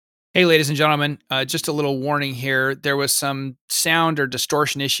Hey, ladies and gentlemen, just a little warning here. There was some sound or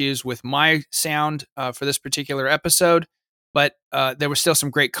distortion issues with my sound for this particular episode, but there was still some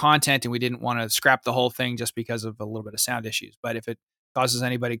great content, and we didn't want to scrap the whole thing just because of a little bit of sound issues. But if it causes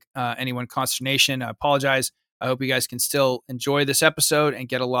anyone consternation, I apologize. I hope you guys can still enjoy this episode and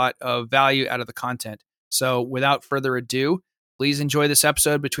get a lot of value out of the content. So, without further ado, please enjoy this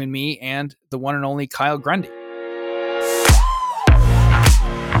episode between me and the one and only Kyle Grundy.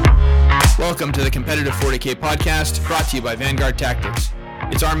 Welcome to the Competitive 40K podcast, brought to you by Vanguard Tactics.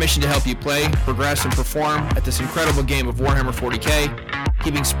 It's our mission to help you play, progress, and perform at this incredible game of Warhammer 40K,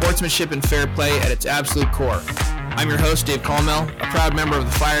 keeping sportsmanship and fair play at its absolute core. I'm your host, Dave Colmel, a proud member of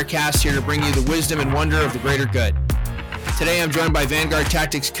the Firecast, here to bring you the wisdom and wonder of the greater good. Today I'm joined by Vanguard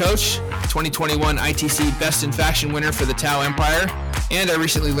Tactics coach, 2021 ITC Best in Faction winner for the Tau Empire, and I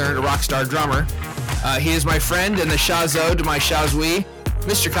recently learned a rockstar drummer. He is my friend and the Shazo to my Shazui,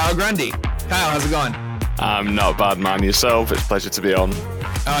 Mr. Kyle Grundy. Kyle, how's it going? I'm not bad, man. Yourself? It's a pleasure to be on.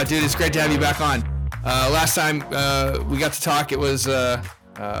 Dude, it's great to have you back on. Last time we got to talk, it was, we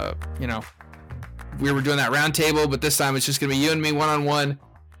were doing that round table, but this time it's just going to be you and me one-on-one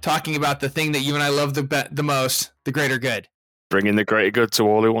talking about the thing that you and I love the most, the greater good. Bringing the greater good to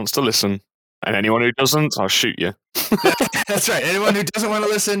all who wants to listen. And anyone who doesn't, I'll shoot you. That's right. Anyone who doesn't want to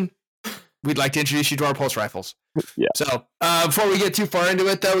listen, we'd like to introduce you to our pulse rifles. Yeah. So before we get too far into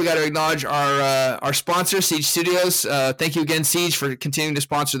it, though, we got to acknowledge our sponsor, Siege Studios. Thank you again, Siege, for continuing to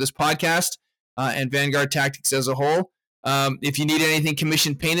sponsor this podcast and Vanguard Tactics as a whole. If you need anything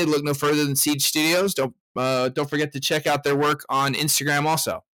commission painted, look no further than Siege Studios. Don't forget to check out their work on Instagram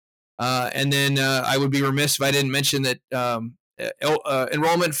also. And then I would be remiss if I didn't mention that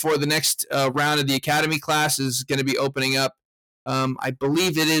enrollment for the next round of the Academy class is going to be opening up. I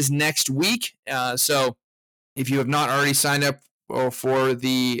believe it is next week. So if you have not already signed up for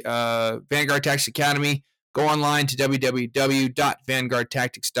the Vanguard Tactics Academy, go online to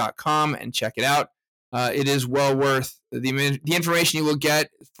www.vanguardtactics.com and check it out. It is well worth the information you will get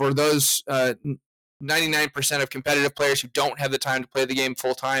for those 99% of competitive players who don't have the time to play the game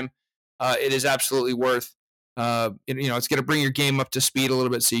full time. It is absolutely worth. It's going to bring your game up to speed a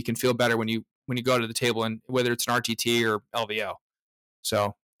little bit so you can feel better when you go to the table, and whether it's an RTT or LVO.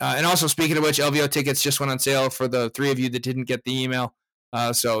 So, and also speaking of which, LVO tickets just went on sale for the three of you that didn't get the email.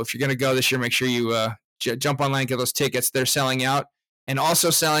 So if you're going to go this year, make sure you jump online and get those tickets. They're selling out, and also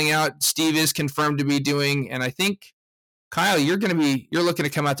selling out. Steve is confirmed to be doing, and I think Kyle, you're looking to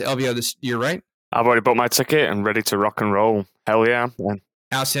come out to LVO this year, right? I've already bought my ticket and ready to rock and roll. Hell yeah.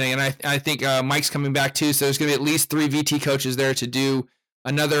 Outstanding. And I think Mike's coming back too. So there's going to be at least 3 VT coaches there to do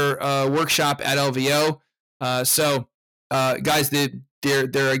another workshop at LVO. Guys,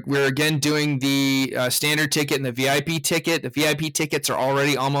 we're again doing the standard ticket and the VIP ticket. The VIP tickets are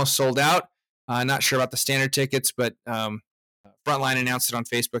already almost sold out. Not sure about the standard tickets, but Frontline announced it on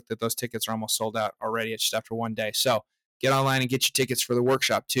Facebook that those tickets are almost sold out already. It's just after one day. So get online and get your tickets for the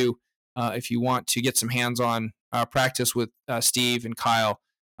workshop too, if you want to get some hands-on practice with Steve and Kyle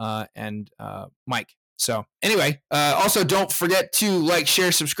and Mike. So anyway, also don't forget to like,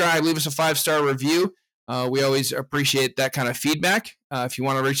 share, subscribe, leave us a 5-star review. We always appreciate that kind of feedback. If you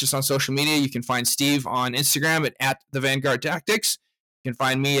want to reach us on social media, you can find Steve on Instagram at the Vanguard Tactics. You can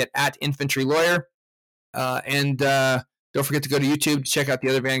find me at Infantry Lawyer. And don't forget to go to YouTube to check out the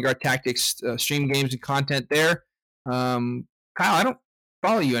other Vanguard Tactics stream games and content there. Kyle, I don't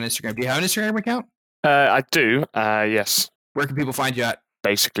follow you on Instagram. Do you have an Instagram account? I do, yes. Where can people find you at?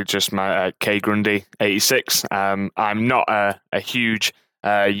 Basically just my Kyle Grundy 86. I'm not a huge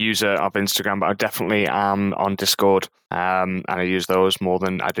user of Instagram, but I definitely am on Discord, and I use those more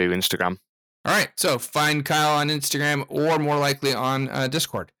than I do Instagram. All right, so find Kyle on Instagram or more likely on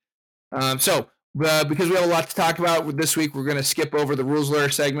Discord. Because we have a lot to talk about this week, we're going to skip over the Rules Lawyer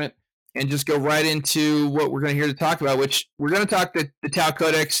segment and just go right into what we're going to hear to talk about, which we're going to talk the Tau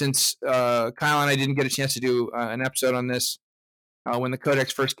Codex, since Kyle and I didn't get a chance to do an episode on this when the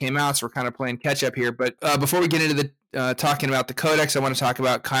Codex first came out, so we're kind of playing catch-up here. But before we get into the talking about the Codex, I want to talk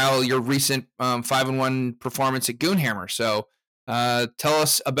about, Kyle, your recent 5-1 performance at Goonhammer. So tell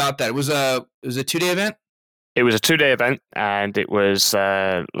us about that. It was a 2-day event? It was a 2-day event, and it was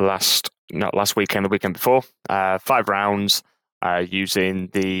last weekend, the weekend before. 5 rounds using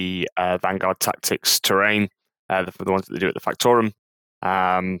the Vanguard Tactics terrain, the ones that they do at the Factorum.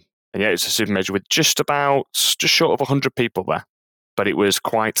 And yeah, it's a super major with just short of 100 people there. But it was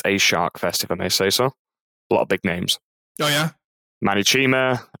quite a shark fest, if I may say so. A lot of big names. Oh, yeah? Manny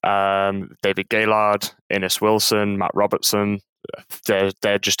Chima, David Gaylord, Ines Wilson, Matt Robertson.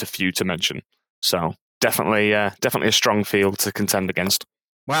 They're just a few to mention. So definitely a strong field to contend against.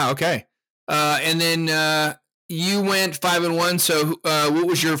 Wow. Okay. And then you went 5-1. So what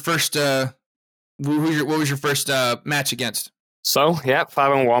was your first? What was your first match against? So, yeah,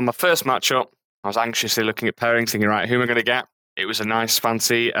 5-1. My first matchup, I was anxiously looking at pairings, thinking, right, who am I going to get? It was a nice,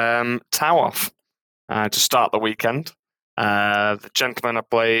 fancy Tau off to start the weekend. The gentleman I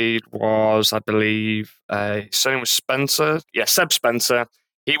played was, I believe, his surname was Spencer. Yeah, Seb Spencer.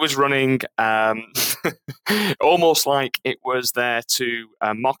 He was running almost like it was there to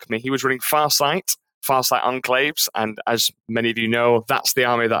mock me. He was running Farsight Enclaves, and as many of you know, that's the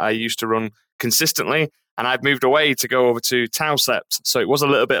army that I used to run consistently, and I've moved away to go over to Tau Sept. So it was a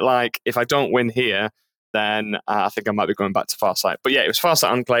little bit like, if I don't win here, then I think I might be going back to Farsight. But yeah, it was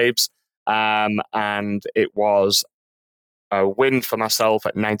Farsight Enclaves, and it was a win for myself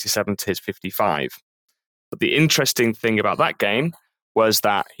at 97 to his 55. But the interesting thing about that game was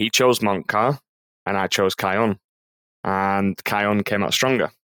that he chose Montcar and I chose Kion. And Kion came out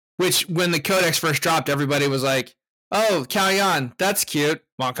stronger. Which, when the Codex first dropped, everybody was like, oh, Kion, that's cute.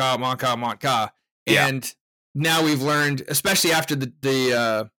 Montcar. And now we've learned, especially after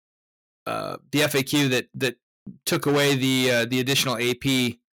the FAQ that took away the additional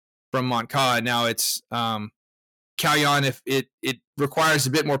AP from Montcar. Now it's Kion. If it requires a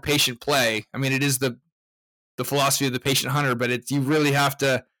bit more patient play. I mean, it is the philosophy of the patient hunter, but you really have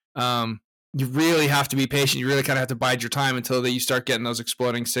to be patient. You really kind of have to bide your time until you start getting those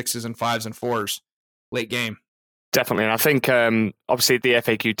exploding 6s and 5s and 4s late game. Definitely. And I think, obviously, the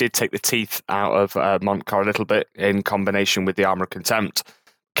FAQ did take the teeth out of Montcar a little bit in combination with the Armor of Contempt.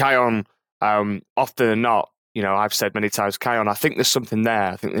 Kion, often than not, I've said many times, Kion, I think there's something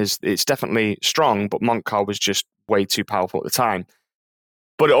there. I think it's definitely strong, but Montcar was just way too powerful at the time.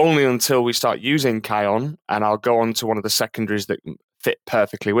 But only until we start using Kion, and I'll go on to one of the secondaries that fit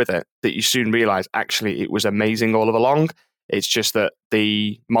perfectly with it, that you soon realize, actually, it was amazing all along. It's just that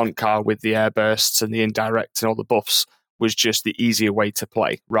the Montcar with the air bursts and the indirect and all the buffs was just the easier way to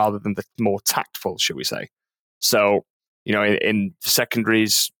play rather than the more tactful, should we say. So, in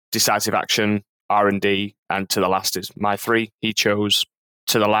secondaries, decisive action, R&D, and to the last is my 3. He chose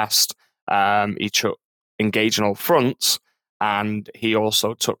to the last. He took engage on all fronts, and he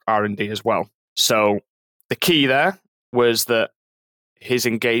also took R&D as well. So the key there was that his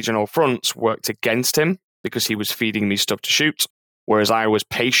engage on all fronts worked against him because he was feeding me stuff to shoot, whereas I was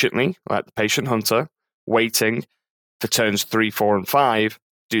patiently, like the patient hunter, waiting for turns 3, 4, and 5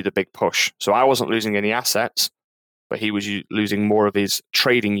 do the big push. So I wasn't losing any assets, but he was losing more of his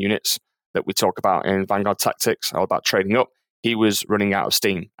trading units that we talk about in Vanguard Tactics, all about trading up. He was running out of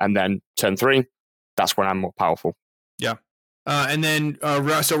steam. And then turn 3, that's when I'm more powerful. Yeah. And then,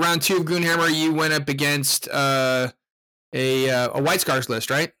 so round 2 of Goonhammer, you went up against a White Scars list,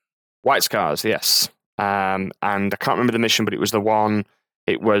 right? White Scars, yes. And I can't remember the mission, but it was the one.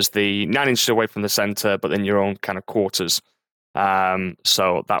 It was the 9 inches away from the center, but then your own kind of quarters.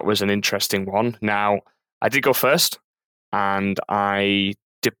 So that was an interesting one. Now, I did go first, and I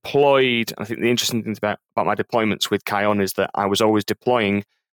deployed. I think the interesting thing about my deployments with Kion is that I was always deploying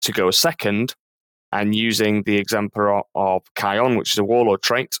to go second and using the Exemplar of Kion, which is a warlord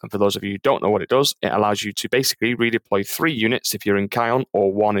trait. And for those of you who don't know what it does, it allows you to basically redeploy 3 units if you're in Kion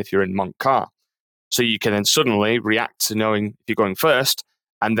or 1 if you're in Montcar. So you can then suddenly react to knowing if you're going first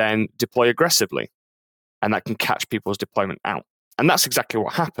and then deploy aggressively. And that can catch people's deployment out. And that's exactly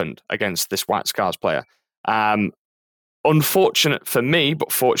what happened against this White Scars player. Unfortunate for me,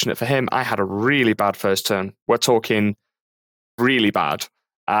 but fortunate for him, I had a really bad first turn. We're talking really bad.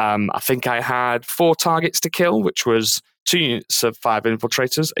 I think I had 4 targets to kill, which was 2 units of 5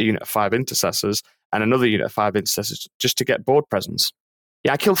 infiltrators, a unit of 5 intercessors, and another unit of 5 intercessors just to get board presence.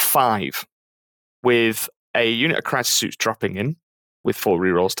 Yeah, I killed 5 with a unit of crisis suits dropping in with 4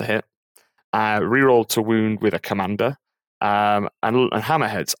 rerolls to hit, reroll to wound with a commander, and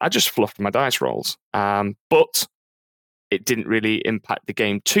hammerheads. I just fluffed my dice rolls, but it didn't really impact the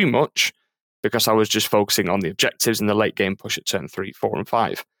game too much because I was just focusing on the objectives and the late game push at turn 3, 4, and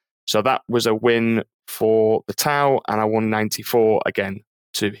 5. So that was a win for the Tau, and I won 94 again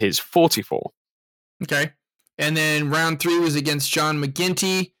to his 44. Okay. And then round 3 was against John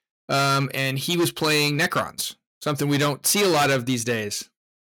McGinty, and he was playing Necrons, something we don't see a lot of these days.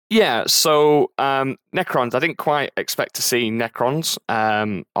 Yeah, so Necrons, I didn't quite expect to see Necrons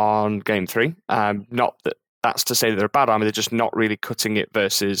on game 3. Not that that's to say that they're a bad army, they're just not really cutting it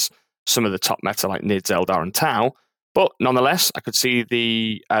versus some of the top meta like Nids, Eldar, and Tau. But nonetheless, I could see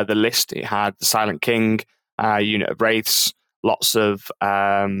the list. It had the Silent King, unit of Wraiths, lots of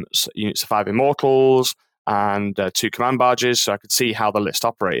units of 5 Immortals, and 2 command barges, so I could see how the list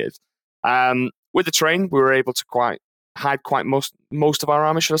operated. With the terrain, we were able to quite hide quite most of our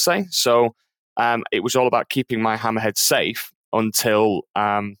armor, should I say. So it was all about keeping my hammerhead safe until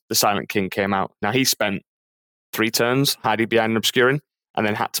the Silent King came out. Now, he spent 3 turns hiding behind and obscuring, and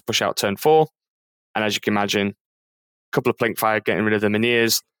then had to push out turn 4. And as you can imagine, a couple of Plink Fire getting rid of the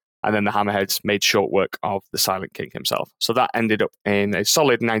Minears, and then the Hammerheads made short work of the Silent King himself. So that ended up in a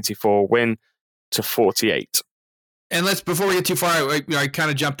solid 94 win to 48. And before we get too far, I kind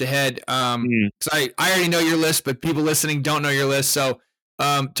of jumped ahead because I already know your list, but people listening don't know your list. So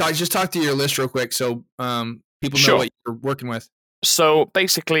just talk to your list real quick so people know what you're working with. So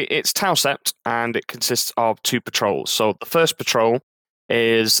basically, it's Tau Sept, and it consists of 2 patrols. So the first patrol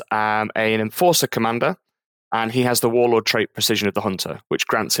is an Enforcer Commander, and he has the Warlord trait Precision of the Hunter, which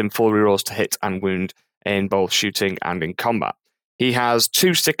grants him full rerolls to hit and wound in both shooting and in combat. He has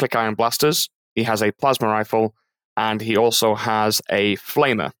 2 Cyclic Ion Blasters, he has a Plasma Rifle, and he also has a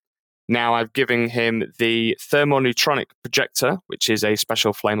Flamer. Now, I've given him the Thermoneutronic Projector, which is a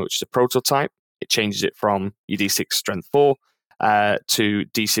special flamer, which is a prototype. It changes it from your D6 Strength 4 to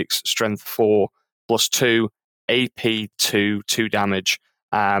D6 Strength 4 plus 2, AP 2 damage,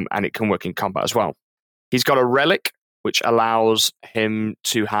 and it can work in combat as well. He's got a Relic, which allows him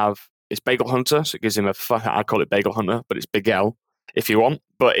to have... It's Bagel Hunter, so it gives him I call it Bagel Hunter, but it's Big L, if you want.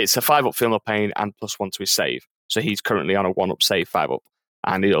 But it's a 5-up Feel No Pain and +1 to his save. So he's currently on a 1-up save, 5-up.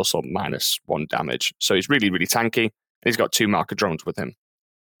 And he also -1 damage. So he's really, really tanky. And he's got 2 marker drones with him.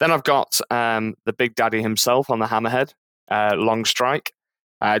 Then I've got the Big Daddy himself on the Hammerhead, Long Strike.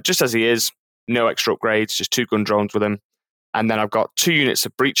 Just as he is, no extra upgrades, just 2 gun drones with him. And then I've got 2 units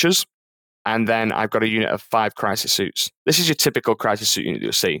of Breachers. And then I've got a unit of 5 Crisis Suits. This is your typical Crisis Suit unit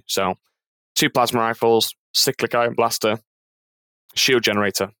you'll see. So 2 Plasma Rifles, Cyclic Ion Blaster, Shield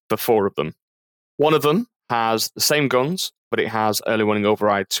Generator for 4 of them. One of them has the same guns, but it has Early Warning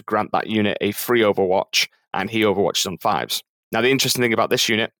Override to grant that unit a free Overwatch, and he overwatches on 5s. Now, the interesting thing about this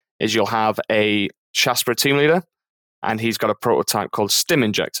unit is you'll have a Shaspra team leader, and he's got a prototype called Stim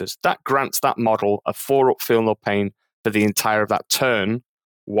Injectors. That grants that model a 4-up Feel No Pain for the entire of that turn,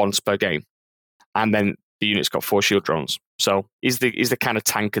 once per game. And then the unit's got 4 shield drones. So he's the kind of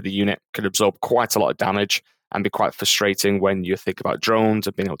tank of the unit, can absorb quite a lot of damage and be quite frustrating when you think about drones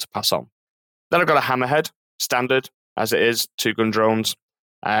and being able to pass on. Then I've got a Hammerhead, standard, as it is, 2 gun drones.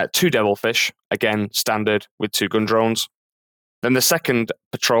 2 Devilfish, again, standard, with 2 gun drones. Then the second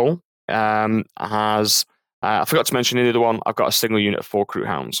patrol has, I forgot to mention in the other one, I've got a single unit of 4 Kroot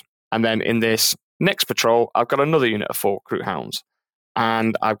Hounds. And then in this next patrol, I've got another unit of 4 Kroot Hounds.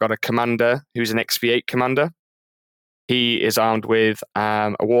 And I've got a commander who's an XP8 commander. He is armed with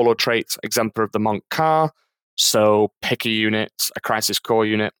a Warlord trait, Exemplar of the Monk Car. So pick a unit, a Crisis Core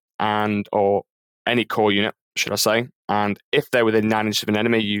unit, or any core unit, should I say. And if they're within 9 inches of an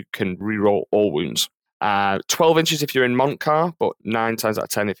enemy, you can reroll all wounds. 12 inches if you're in Monk Car, but 9 times out of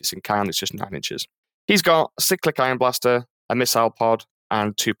 10 if it's in Khan, it's just 9 inches. He's got a Cyclic Ion Blaster, a Missile Pod,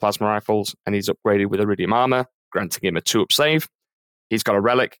 and 2 Plasma Rifles, and he's upgraded with Iridium Armor, granting him a 2-up save. He's got a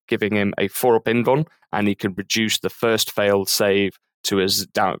Relic, giving him a 4-up invuln, and he can reduce the first failed save to his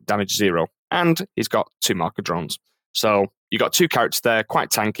damage 0. And he's got 2 marker drones. So you got 2 characters there, quite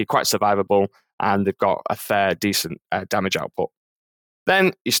tanky, quite survivable, and they've got a fair, decent damage output.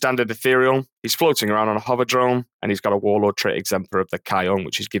 Then your standard Ethereal. He's floating around on a hover drone, and he's got a Warlord trait Exemplar of the Kion,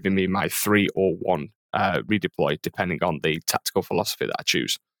 which is giving me my 3 or 1 redeploy, depending on the tactical philosophy that I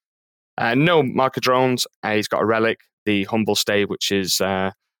choose. No marker drones. He's got a Relic, the Humble Stave, which is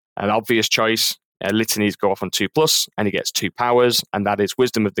an obvious choice. Litanies go off on 2+, and he gets 2 powers, and that is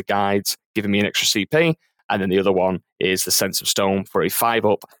Wisdom of the Guides, giving me an extra CP, and then the other one is the Sense of Stone for a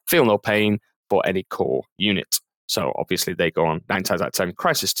 5-up, Feel No Pain for any core unit. So obviously they go on 9 times out of 10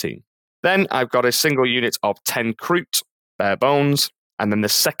 Crisis Team. Then I've got a single unit of 10 Kroot, bare bones, and then the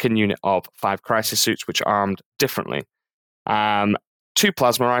second unit of 5 Crisis Suits, which are armed differently. 2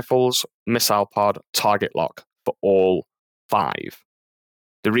 Plasma Rifles, Missile Pod, Target Lock for all 5.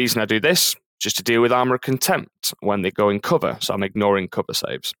 The reason I do this, just to deal with Armor of Contempt when they go in cover, so I'm ignoring cover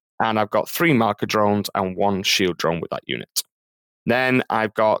saves. And I've got 3 marker drones and 1 shield drone with that unit. Then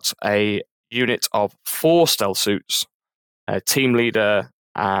I've got a unit of 4 stealth suits, a team leader,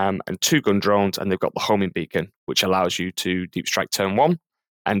 and 2 gun drones, and they've got the homing beacon, which allows you to deep strike turn 1.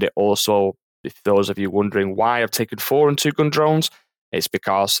 And it also, if those of you wondering why I've taken 4 and 2 gun drones, it's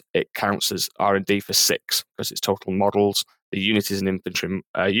because it counts as R&D for 6, because it's total models. The unit is an infantry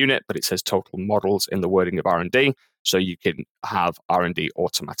unit, but it says total models in the wording of R&D, so you can have R&D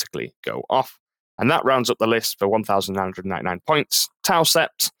automatically go off. And that rounds up the list for 1,999 points. Tau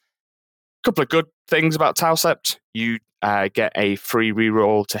Sept. Couple of good things about Tau Sept. You get a free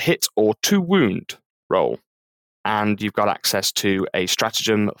reroll to hit or to wound roll. and you've got access to a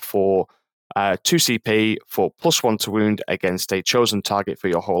stratagem for 2 CP for +1 to wound against a chosen target for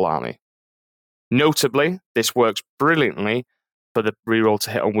your whole army. Notably, this works brilliantly for the reroll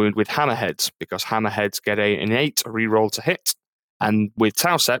to hit on wound with hammerheads, because hammerheads get an innate reroll to hit, and with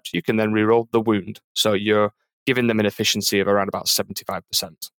Tau Sept, you can then reroll the wound. So you're giving them an efficiency of around about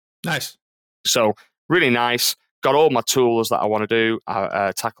 75%. Nice. So really nice. Got all my tools that I want to do.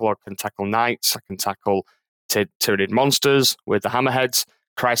 I can tackle knights. I can tackle Tyranid monsters with the hammerheads.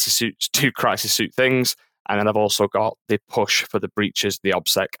 Crisis suits, 2 crisis suit things. And then I've also got the push for the breaches, the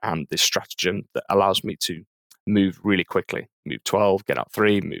obsec, and the stratagem that allows me to move really quickly. Move 12, get out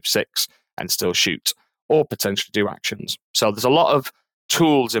 3, move 6, and still shoot, or potentially do actions. So there's a lot of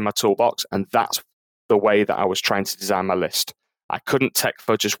tools in my toolbox, and that's the way that I was trying to design my list. I couldn't tech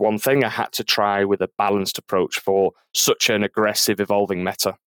for just one thing. I had to try with a balanced approach for such an aggressive, evolving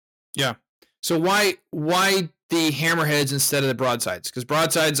meta. Yeah. So why the hammerheads instead of the broadsides? Because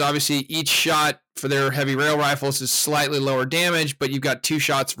broadsides, obviously, each shot for their heavy rail rifles is slightly lower damage, but you've got 2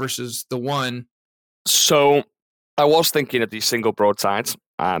 shots versus the 1. So I was thinking of these single broadsides,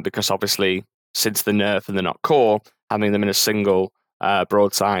 because obviously, since the nerf and they're not core, having them in a single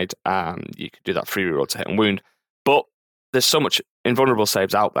broadside, you could do that free reroll to hit and wound. But there's so much invulnerable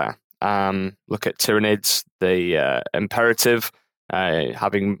saves out there. Look at Tyranids, the Imperative,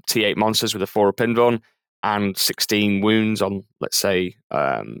 having T8 monsters with a 4-up invuln and 16 wounds on, let's say,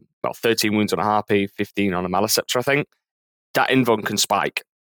 13 wounds on a Harpy, 15 on a Maliceptor, I think. That invuln can spike,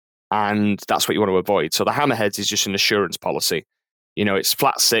 and that's what you want to avoid. So the hammerheads is just an assurance policy. It's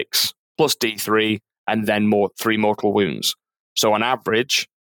flat 6 plus D3 and then 3 mortal wounds. So on average,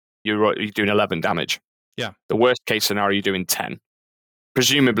 you're doing 11 damage. Yeah. The worst case scenario, you're doing 10.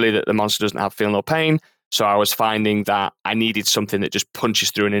 Presumably that the monster doesn't have feel no pain, so I was finding that I needed something that just punches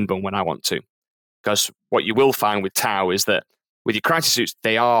through an invuln when I want to. Because what you will find with Tau is that with your crisis suits,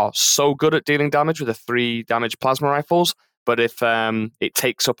 they are so good at dealing damage with the 3 damage plasma rifles, but if it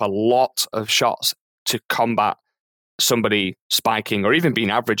takes up a lot of shots to combat somebody spiking or even being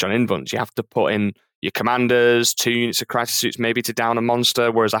average on invulns, you have to put in your commanders, 2 units of crisis suits maybe to down a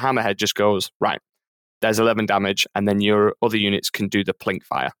monster, whereas a hammerhead just goes, right, there's 11 damage, and then your other units can do the plink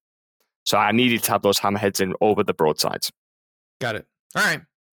fire. So I needed to have those hammerheads in over the broadsides. Got it. All right.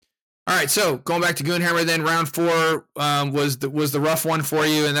 So going back to Goonhammer, then round 4 was the rough one for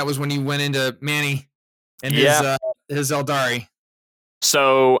you, and that was when you went into Manny and his Eldari.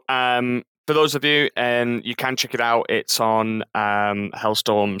 So for those of you, and you can check it out, it's on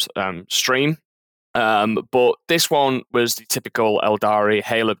Hellstorm's stream. But this one was the typical Eldari,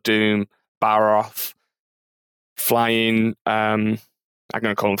 Hail of Doom, Baroth, flying, I'm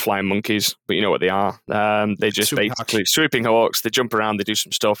going to call them flying monkeys, but you know what they are. They just basically swooping hawks, they jump around, they do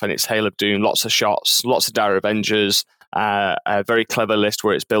some stuff, and it's Hail of Doom, lots of shots, lots of Dire Avengers, a very clever list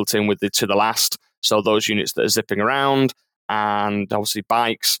where it's built in with the to the last, so those units that are zipping around, and obviously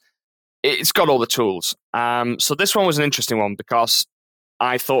bikes. It's got all the tools. So this one was an interesting one because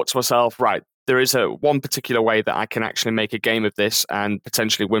I thought to myself, right, there is one particular way that I can actually make a game of this and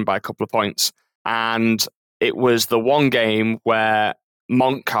potentially win by a couple of points. And it was the one game where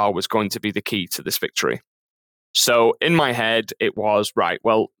Montcar was going to be the key to this victory. So in my head, it was, right,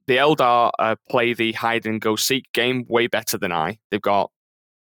 well, the Eldar play the hide and go seek game way better than I. They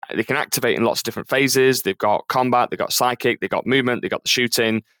can activate in lots of different phases. They've got combat, they've got psychic, they've got movement, they've got the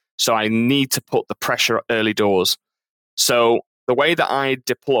shooting. So I need to put the pressure early doors. So the way that I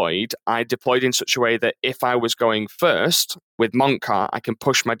deployed in such a way that if I was going first with Montcar, I can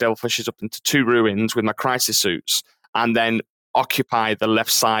push my Devilfishes up into 2 ruins with my crisis suits and then occupy the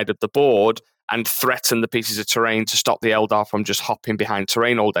left side of the board and threaten the pieces of terrain to stop the Eldar from just hopping behind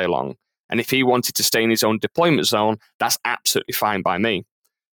terrain all day long. And if he wanted to stay in his own deployment zone, that's absolutely fine by me.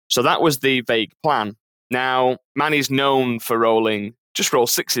 So that was the vague plan. Now, Manny's known for rolling, just roll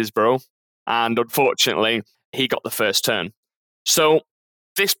 6s, bro. And unfortunately, he got the first turn. So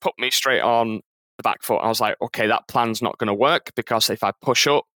this put me straight on the back foot. I was like, okay, that plan's not going to work because if I push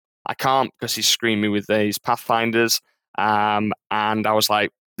up, I can't because he's screaming me with these Pathfinders. And I was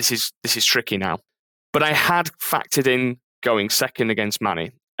like, this is tricky now. But I had factored in going second against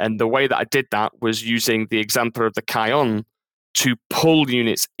Manny. And the way that I did that was using the exemplar of the Kion to pull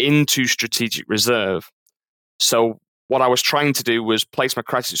units into strategic reserve. So what I was trying to do was place my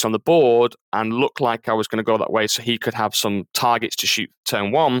crisis on the board and look like I was going to go that way so he could have some targets to shoot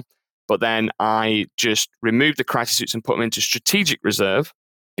turn 1. But then I just removed the crisis suits and put them into strategic reserve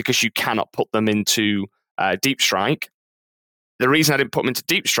because you cannot put them into deep strike. The reason I didn't put them into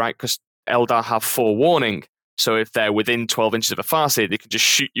deep strike because Eldar have forewarning. So if they're within 12 inches of a Farseer, they can just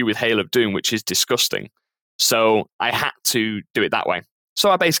shoot you with Hail of Doom, which is disgusting. So I had to do it that way. So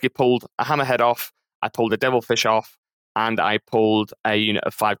I basically pulled a hammerhead off, I pulled a devilfish off, and I pulled a unit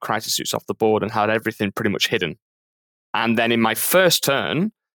of 5 crisis suits off the board and had everything pretty much hidden. And then in my first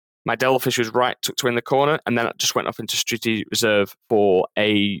turn, my devilfish was right tucked away in the corner, and then I just went off into strategic reserve for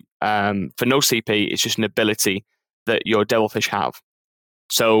for no CP. It's just an ability that your devilfish have.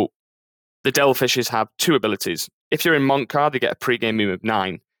 So the devilfishes have 2 abilities. If you're in Montcard, they get a pre-game move of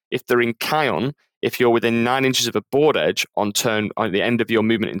 9. If they're in Kion, if you're within 9 inches of a board edge on the end of your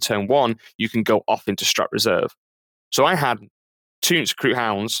movement in turn 1, you can go off into strat reserve. So I had 2 units of Kroot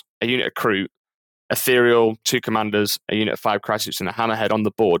Hounds, a unit of Kroot, Ethereal, 2 commanders, a unit of 5 crisis, and a hammerhead on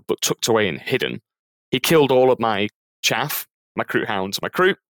the board, but tucked away and hidden. He killed all of my chaff, my Kroot Hounds, my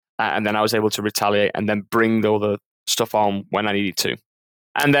Kroot, and then I was able to retaliate and then bring all the stuff on when I needed to.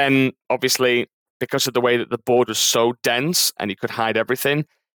 And then, obviously, because of the way that the board was so dense and he could hide everything,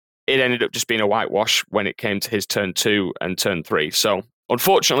 it ended up just being a whitewash when it came to his turn 2 and turn 3. So,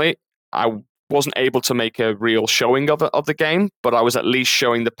 unfortunately, I wasn't able to make a real showing of the game, but I was at least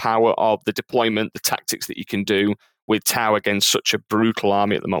showing the power of the deployment, the tactics that you can do with Tau against such a brutal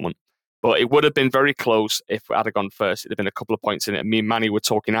army at the moment. But it would have been very close if I'd have gone first. It'd have been a couple of points in it. And me and Manny were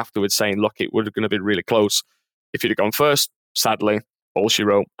talking afterwards saying, look, it would have going to be really close if you'd have gone first. Sadly, all she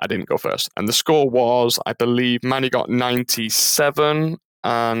wrote, I didn't go first. And the score was, I believe, Manny got 97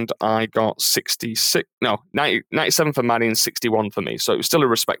 and I got 66. No, 97 for Manny and 61 for me. So it was still a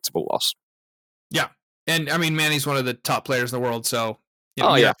respectable loss. Yeah. And I mean, Manny's one of the top players in the world. So,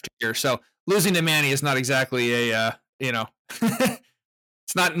 year after year. So losing to Manny is not exactly a, it's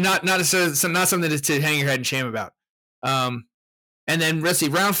not something to hang your head in shame about. And then let's see,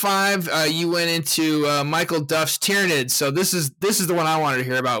 round 5, you went into Michael Duff's Tyranids. So this is the one I wanted to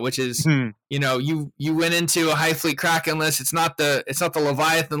hear about, which is you went into a High Fleet Kraken list. It's not the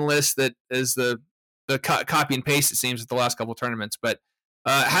Leviathan list that is the copy and paste, it seems, at the last couple of tournaments. But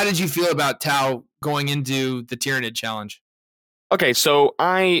how did you feel about Tau going into the Tyranid challenge? Okay, so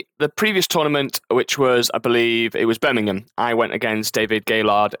the previous tournament, which was, I believe, it was Birmingham, I went against David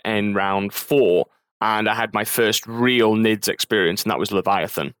Gaylord in round 4, and I had my first real NIDS experience, and that was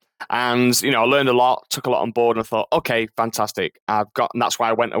Leviathan. And, I learned a lot, took a lot on board, and I thought, okay, fantastic. And that's why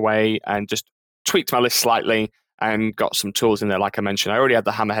I went away and just tweaked my list slightly and got some tools in there, like I mentioned. I already had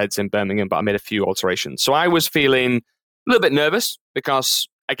the hammerheads in Birmingham, but I made a few alterations. So I was feeling a little bit nervous because,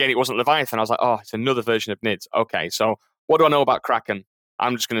 again, it wasn't Leviathan. I was like, oh, it's another version of NIDS. Okay, so what do I know about Kraken?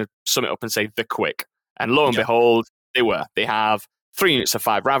 I'm just going to sum it up and say the quick. And lo and behold, they have 3 units of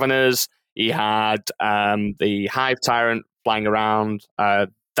 5 Raveners. He had the Hive Tyrant flying around. That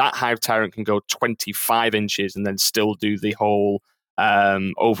Hive Tyrant can go 25 inches and then still do the whole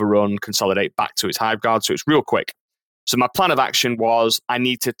overrun, consolidate back to its Hive Guard. So it's real quick. So my plan of action was I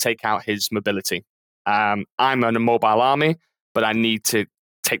need to take out his mobility. I'm an immobile army, but I need to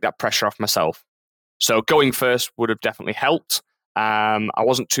take that pressure off myself. So going first would have definitely helped. I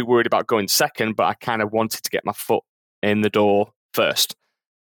wasn't too worried about going second, but I kind of wanted to get my foot in the door first.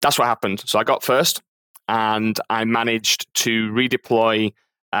 That's what happened. So I got first, and I managed to redeploy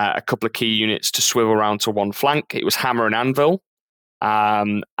a couple of key units to swivel around to one flank. It was Hammer and Anvil.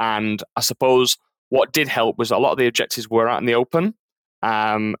 And I suppose what did help was a lot of the objectives were out in the open.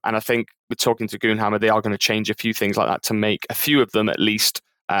 And I think with talking to Goonhammer, they are going to change a few things like that to make a few of them at least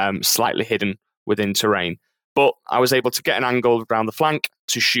slightly hidden within terrain. But I was able to get an angle around the flank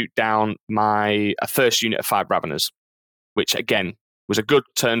to shoot down my first unit of 5 Raveners, which again was a good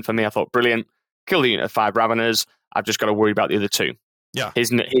turn for me. I thought, brilliant, kill the unit of 5 Raveners. I've just got to worry about the other 2. Yeah.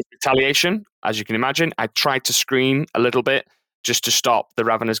 His retaliation, as you can imagine, I tried to screen a little bit just to stop the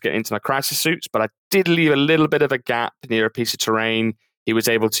Raveners getting into my crisis suits, but I did leave a little bit of a gap near a piece of terrain. He was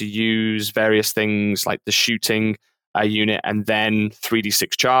able to use various things like the shooting unit and then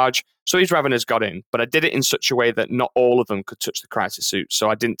 3d6 charge. So his Raveners got in, but I did it in such a way that not all of them could touch the crisis suit, so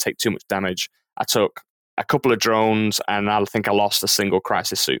I didn't take too much damage. I took a couple of drones, and I think I lost a single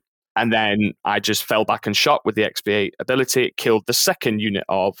crisis suit. And then I just fell back and shot with the XP8 ability. It killed the second unit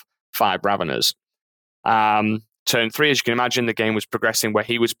of 5 Raveners. Turn 3, as you can imagine, the game was progressing where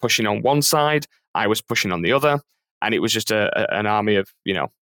he was pushing on one side, I was pushing on the other, and it was just an army of,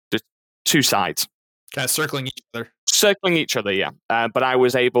 just 2 sides. Kind of circling each other. Circling each other, yeah. But I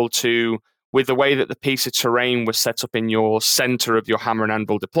was able to, with the way that the piece of terrain was set up in your center of your Hammer and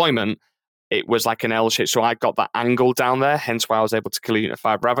Anvil deployment, it was like an L shape. So I got that angle down there, hence why I was able to kill a unit of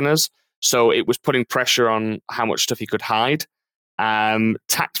 5 Raveners. So it was putting pressure on how much stuff he could hide.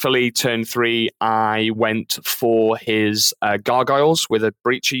 Tactfully, turn 3, I went for his gargoyles with a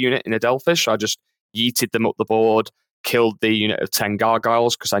breacher unit in a Delphish. I just yeeted them up the board, killed the unit of 10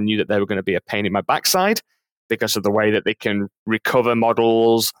 gargoyles because I knew that they were going to be a pain in my backside. because of the way that they can recover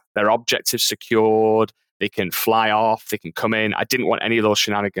models, their objectives secured, they can fly off, they can come in. I didn't want any of those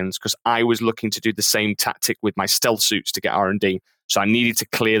shenanigans because I was looking to do the same tactic with my stealth suits to get R&D. So I needed to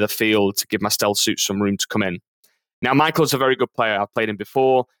clear the field to give my stealth suits some room to come in. Now, Michael's a very good player. I've played him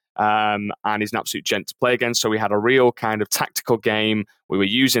before, and he's an absolute gent to play against. So we had a real kind of tactical game. We were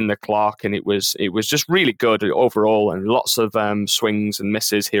using the clock, and it was just really good overall, and lots of swings and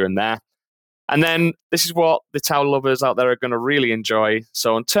misses here and there. And then this is what the Tau lovers out there are going to really enjoy.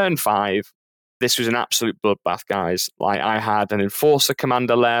 So on turn 5, this was an absolute bloodbath, guys. Like, I had an Enforcer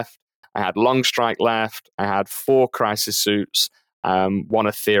Commander left, I had Long Strike left, I had 4 Crisis Suits, 1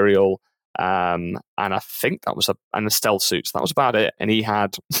 Ethereal, and I think that was a Stealth Suit. So that was about it. And he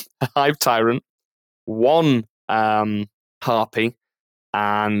had a Hive Tyrant, 1 Harpy,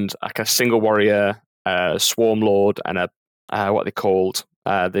 and like a Single Warrior, Swarm Lord, and a what they called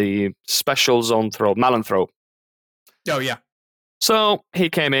the Special Zone Throw, Malanthrope. Oh yeah. So he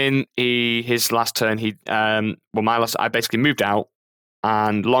came in. His last turn, I basically moved out,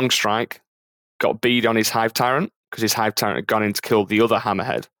 and Long Strike got bead on his Hive Tyrant because his Hive Tyrant had gone in to kill the other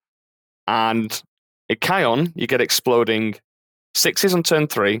Hammerhead. And at Kion, you get exploding 6s on turn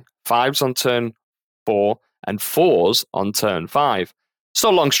 3, 5s on turn 4, and 4s on turn 5.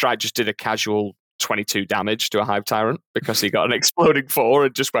 So Long Strike just did a casual 22 damage to a Hive Tyrant because he got an exploding 4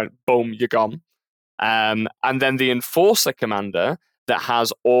 and just went, boom, you're gone. And then the Enforcer Commander that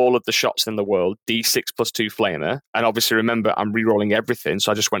has all of the shots in the world, D6 plus 2 Flamer. And obviously, remember, I'm rerolling everything.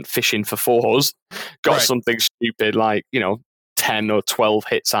 So I just went fishing for 4s, got something stupid like, 10 or 12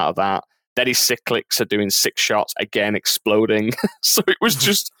 hits out of that. Then his cyclics are doing 6 shots, again, exploding. So it was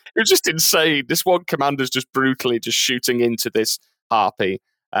just insane. This one commander's just brutally just shooting into this Harpy.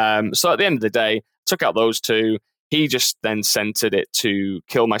 So at the end of the day, took out those 2. He just then centered it to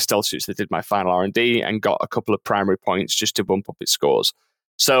kill my stealth suits that did my final R&D and got a couple of primary points just to bump up its scores.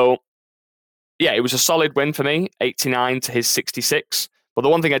 So, yeah, it was a solid win for me, 89 to his 66. But the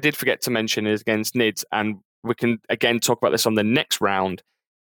one thing I did forget to mention is against Nids, and we can, again, talk about this on the next round.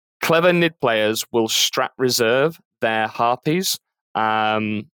 Clever Nid players will strat reserve their Harpies,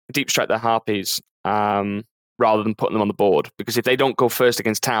 deep strike their Harpies, rather than putting them on the board. Because if they don't go first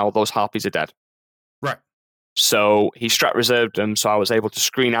against Tau, those Harpies are dead. Right. So he strat reserved them, so I was able to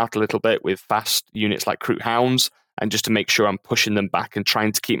screen out a little bit with fast units like Kroot Hounds, and just to make sure I'm pushing them back and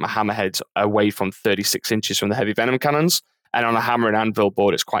trying to keep my Hammerheads away from 36 inches from the heavy venom cannons. And on a Hammer and Anvil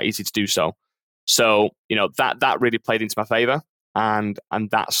board, it's quite easy to do so. So, that really played into my favor. And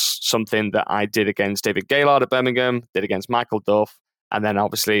that's something that I did against David Gaylord at Birmingham, did against Michael Duff, and then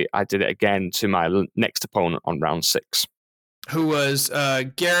obviously I did it again to my next opponent on round 6. Who was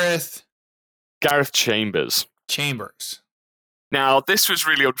Gareth Chambers. Now, this was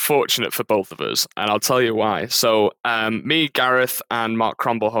really unfortunate for both of us, and I'll tell you why. So, me, Gareth, and Mark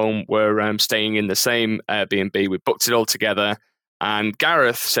Cromblehome were staying in the same Airbnb. We booked it all together, and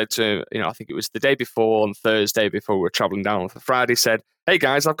Gareth said to, I think it was the day before, on Thursday, before we were traveling down for Friday, said, "Hey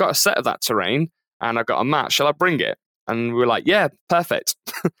guys, I've got a set of that terrain, and I've got a mat. Shall I bring it?" And we were like, "Yeah, perfect."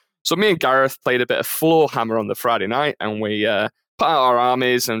 So me and Gareth played a bit of floor hammer on the Friday night, and we put out our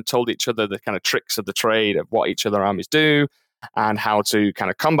armies and told each other the kind of tricks of the trade of what each other armies do and how to kind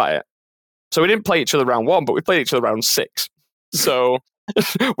of combat it. So we didn't play each other round 1, but we played each other round 6. So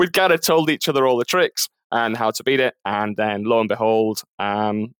we'd kind of told each other all the tricks and how to beat it, and then lo and behold,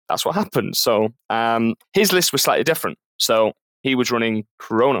 that's what happened. So his list was slightly different. So he was running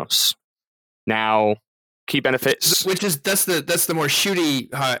Kronos. Now, key benefits, that's the more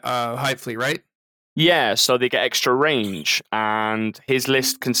shooty Hive fleet, right? Yeah, so they get extra range, and his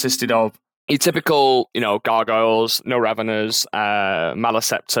list consisted of your typical, gargoyles, no raveners,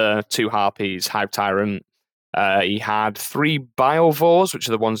 Maleceptor, 2 harpies, Hive Tyrant. He had 3 biovores, which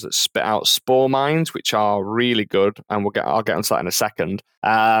are the ones that spit out spore mines, which are really good, and I'll get onto that in a second.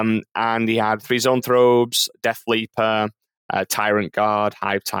 And he had 3 Zoanthropes, Death Leaper, Tyrant Guard,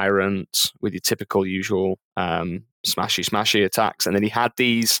 Hive Tyrant, with your typical usual smashy attacks. And then he had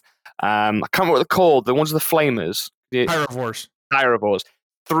these, I can't remember what they're called, the ones with the flamers. Pyrovores.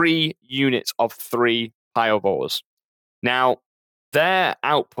 3 units of 3 Pyrovores. Now, their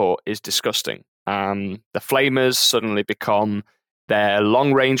output is disgusting. The flamers suddenly become, their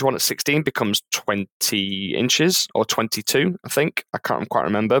long range one at 16 becomes 20 inches or 22, I think. I can't quite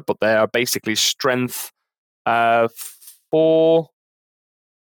remember, but they are basically strength 4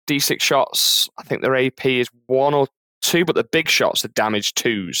 D6 shots. I think their AP is 1 or 2, but the big shots are damage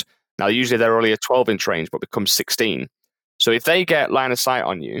 2s. Now, usually they're only a 12-inch range, but become 16. So if they get line of sight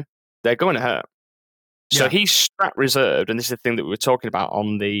on you, they're going to hurt. So he's strat reserved, and this is the thing that we were talking about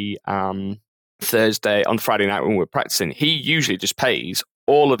on the Thursday, on Friday night when we're practicing, he usually just pays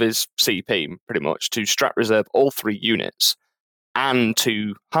all of his CP pretty much to strat reserve all 3 units and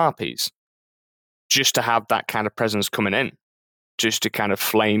 2 harpies, just to have that kind of presence coming in, just to kind of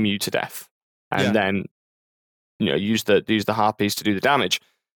flame you to death, and then use the harpies to do the damage.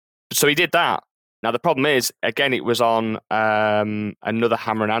 So he did that. Now the problem is, again, it was on another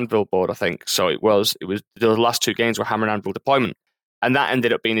Hammer and Anvil board, I think. So it was the last 2 games were Hammer and Anvil deployment, and that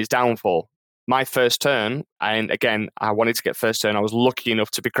ended up being his downfall. My first turn, and again, I wanted to get first turn. I was lucky enough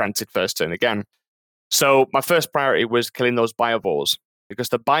to be granted first turn again. So my first priority was killing those biovores, because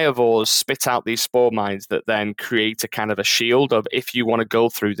the biovores spit out these spore mines that then create a kind of a shield of, if you want to go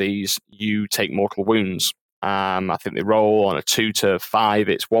through these, you take mortal wounds. I think they roll on a 2 to 5,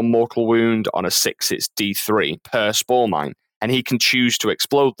 it's 1 mortal wound. On a 6, it's D3 per spore mine, and he can choose to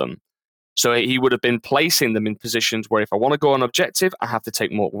explode them. So he would have been placing them in positions where, if I want to go on objective, I have to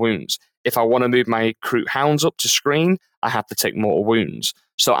take mortal wounds. If I want to move my Kroot Hounds up to screen, I have to take mortal wounds.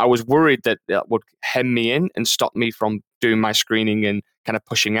 So I was worried that would hem me in and stop me from doing my screening and kind of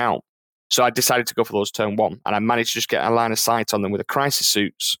pushing out. So I decided to go for those turn 1, and I managed to just get a line of sight on them with a crisis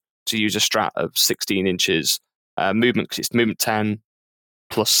suits to use a strat of 16 inches movement, because it's movement 10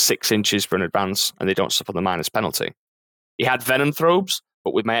 plus 6 inches for an advance, and they don't suffer the minus penalty. He had Venom Throbes,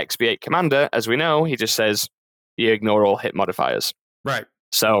 but with my XB8 commander, as we know, he just says you ignore all hit modifiers. Right.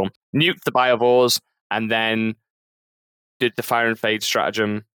 So nuked the biovores, and then did the fire and fade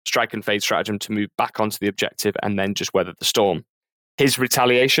stratagem, strike and fade stratagem to move back onto the objective, and then just weathered the storm. His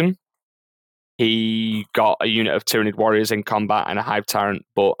retaliation, he got a unit of Tyranid Warriors in combat and a Hive Tyrant,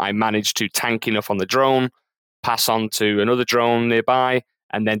 but I managed to tank enough on the drone, pass on to another drone nearby,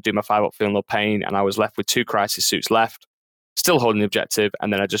 and then do my 5-up Feel No Pain, and I was left with 2 crisis suits left, still holding the objective,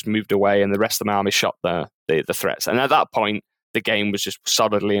 and then I just moved away, and the rest of my army shot the threats. And at that point, the game was just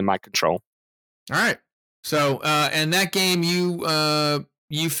solidly in my control. All right. So, and that game you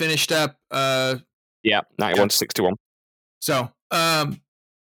finished up. 91-61. So,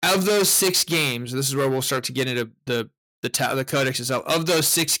 of those 6 games, this is where we'll start to get into the codex itself. Of those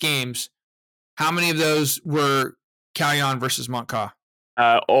 6 games, how many of those were Kalyan versus Montka?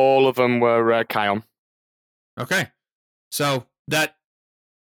 All of them were Kion. Okay, so that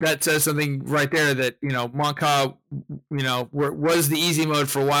says something right there, that Montka was the easy mode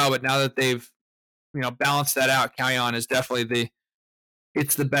for a while, but now that they've balanced that out, Kalyan is definitely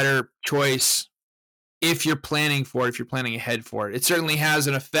the better choice if you're planning for it, if you're planning ahead for it. It certainly has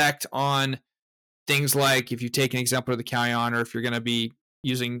an effect on things like, if you take an example of the Kalyan, or if you're going to be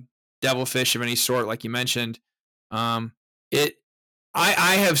using Devilfish of any sort, like you mentioned. I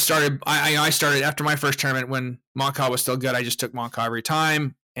started after my first tournament when Montka was still good. I just took Montka every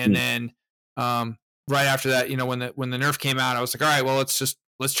time, and then right after that, when the nerf came out, I was like, all right, well,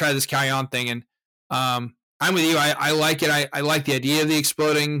 let's try this Kalyan thing. And I'm with you. I like it. I like the idea of the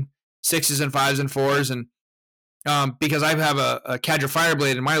exploding 6s and 5s and 4s, and because I have a Cadra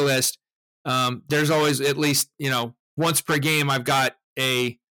Fireblade in my list, there's always at least once per game I've got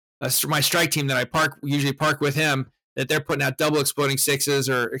my strike team that I usually park with him, that they're putting out double exploding 6s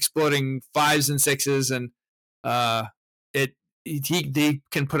or exploding 5s and 6s, and they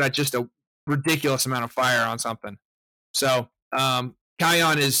can put out just a ridiculous amount of fire on something. So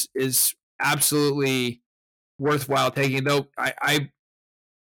Kalyan is absolutely worthwhile taking, though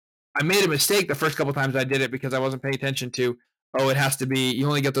I made a mistake the first couple times I did it, because I wasn't paying attention to, it has to be, you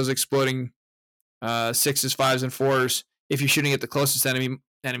only get those exploding 6s, 5s, and 4s if you're shooting at the closest enemy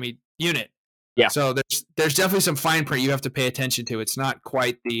unit. Yeah. So there's definitely some fine print you have to pay attention to. It's not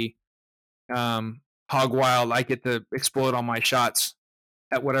quite the hog wild. I get to explode all my shots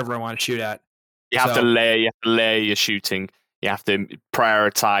at whatever I want to shoot at. You have to layer your shooting. You have to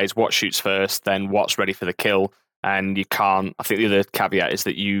prioritize what shoots first, then what's ready for the kill. And you can't, I think the other caveat is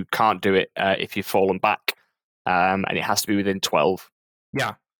that you can't do it if you've fallen back. And it has to be within 12.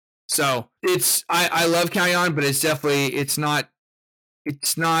 Yeah. So I love Kalyan, but it's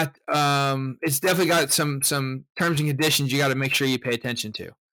definitely got some terms and conditions you got to make sure you pay attention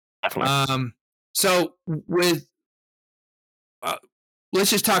to. Definitely. So with let's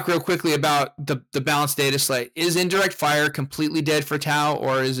just talk real quickly about the balanced data slate. Is indirect fire completely dead for Tau,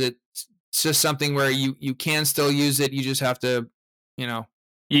 or is it just something where you can still use it? You just have to,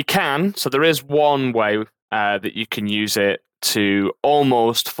 You can. So there is one way that you can use it to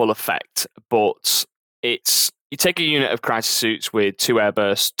almost full effect, but you take a unit of crisis suits with 2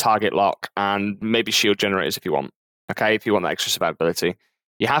 airbursts, target lock, and maybe shield generators if you want. Okay, if you want that extra survivability.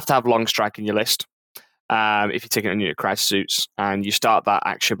 You have to have long strike in your list. If you're taking a unit of crisis suits, and you start that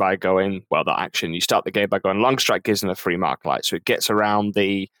action by going, you start the game by going long strike gives them a free mark light, so it gets around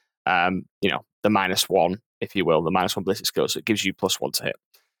the the -1, if you will, the -1 ballistic skill. So it gives you +1 to hit.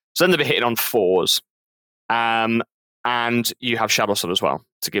 So then they'll be hitting on 4s. And you have Shadow Sword as well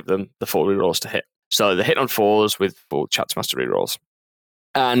to give them the 4 rerolls to hit. So they hit on 4s with full Chapter Master rerolls.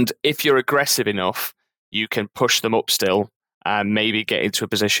 And if you're aggressive enough, you can push them up still and maybe get into a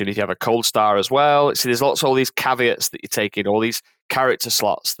position if you have a Cold Star as well. See, there's lots of all these caveats that you take in, all these character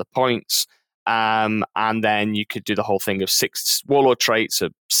slots, the points, and then you could do the whole thing of 6 Warlord traits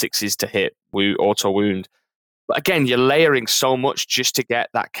of 6s to hit, auto wound. But again, you're layering so much just to get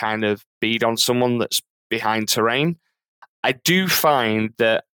that kind of bead on someone that's behind terrain. I do find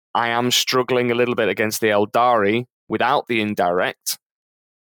that I am struggling a little bit against the Eldari without the indirect.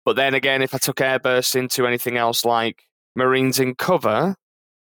 But then again, if I took Airburst into anything else like Marines in cover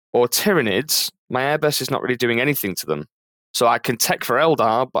or Tyranids, my Airburst is not really doing anything to them. So I can tech for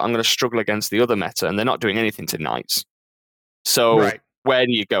Eldar, but I'm going to struggle against the other meta, and they're not doing anything to Knights. So Where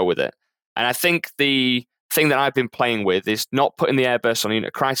do you go with it? And I think the thing that I've been playing with is not putting the Airburst on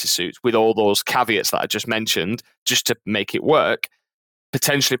unit crisis suits with all those caveats that I just mentioned, just to make it work,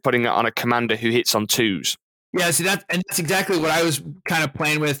 potentially putting it on a commander who hits on 2s. Yeah, see that's exactly what I was kind of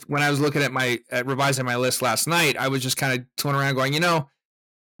playing with when I was looking at revising my list last night. I was just kind of toying around going,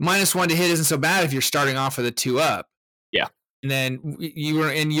 -1 to hit isn't so bad if you're starting off with a 2 up. Yeah. And then you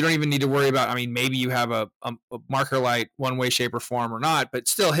don't even need to worry about, maybe you have a marker light one way, shape, or form or not, but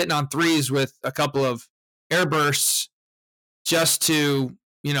still hitting on 3s with a couple of airbursts just to,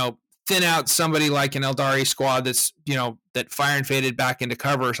 thin out somebody like an Eldari squad that's, that fire and faded back into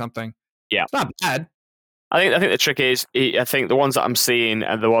cover or something. Yeah. It's not bad. I think the trick is, I think the ones that I'm seeing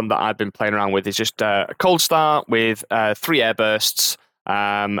and the one that I've been playing around with is just a Cold Star with 3 airbursts,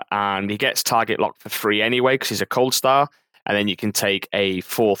 and he gets target locked for free anyway because he's a Cold Star, and then you can take a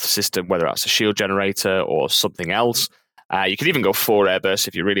 4th system, whether that's a shield generator or something else. You could even go 4 airbursts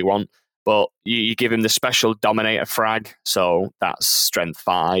if you really want, but you give him the special Dominator frag, so that's Strength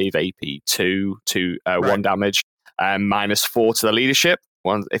 5, AP 2, 1 damage, -4 to the leadership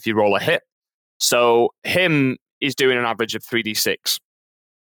if you roll a hit. So him is doing an average of 3d6.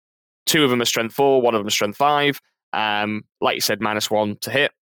 2 of them are strength 4, 1 of them is strength 5. Like you said, -1 to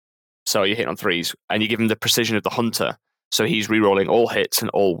hit. So you hit on 3s. And you give him the precision of the hunter. So he's rerolling all hits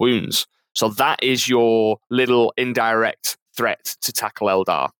and all wounds. So that is your little indirect threat to tackle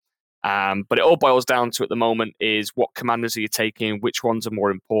Eldar. But it all boils down to, at the moment, is what commanders are you taking, which ones are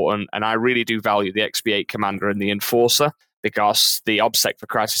more important. And I really do value the XP8 commander and the Enforcer, because the obsec for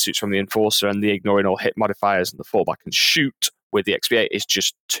crisis suits from the Enforcer and the ignoring all hit modifiers and the fallback and shoot with the XP8 is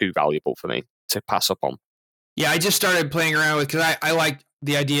just too valuable for me to pass up on. Yeah, I just started playing around with, because I like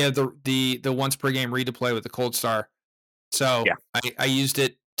the idea of the once per game redeploy with the Cold Star. So yeah. I used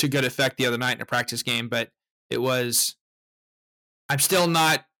it to good effect the other night in a practice game, but I'm still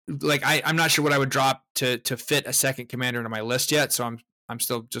not, I'm not sure what I would drop to fit a second commander into my list yet. So I'm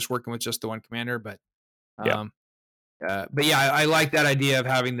still just working with just the one commander, but but yeah, I like that idea of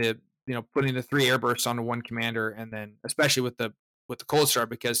having putting the 3 airbursts onto one commander, and then especially with the Cold Star,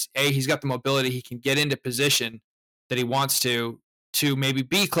 because he's got the mobility, he can get into position that he wants to maybe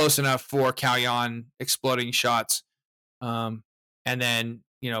be close enough for Kalyan exploding shots, and then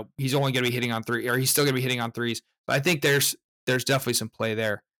he's only going to be hitting on 3, or he's still going to be hitting on 3s. But I think there's definitely some play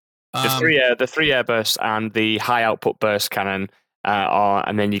there. The 3 airbursts and the high output burst cannon.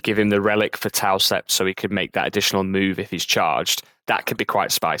 And then you give him the relic for Tau Sept so he could make that additional move if he's charged. That could be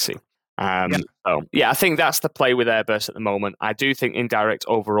quite spicy. So I think that's the play with Airburst at the moment. I do think indirect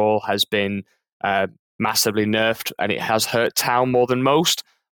overall has been massively nerfed, and it has hurt Tau more than most,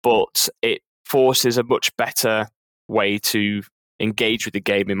 but it forces a much better way to engage with the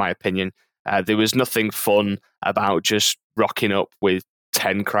game, in my opinion. There was nothing fun about just rocking up with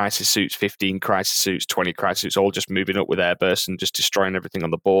 10 crisis suits, 15 crisis suits, 20 crisis suits, all just moving up with airbursts and just destroying everything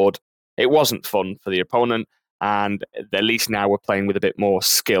on the board. It wasn't fun for the opponent, and at least now we're playing with a bit more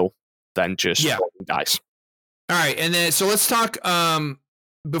skill than just rolling dice. All right, and then so let's talk,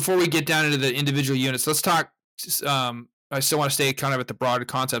 before we get down into the individual units, let's talk, I still want to stay kind of at the broader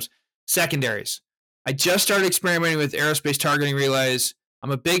concepts, secondaries. I just started experimenting with aerospace targeting relays.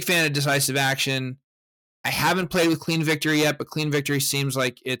 I'm a big fan of decisive action. I haven't played with Clean Victory yet, but Clean Victory seems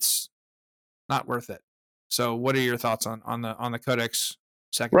like it's not worth it. So what are your thoughts on the Codex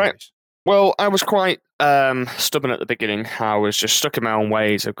secondaries? Right. Well, I was quite stubborn at the beginning. I was just stuck in my own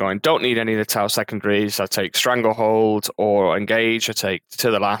ways of going, don't need any of the Tau secondaries. I take Stranglehold or Engage. I take To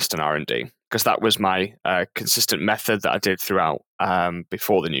the Last and R&D, because that was my consistent method that I did throughout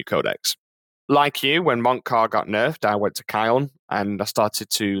before the new Codex. Like you, when Montcar got nerfed, I went to Kion and I started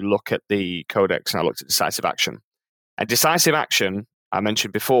to look at the Codex, and I looked at Decisive Action. And Decisive Action I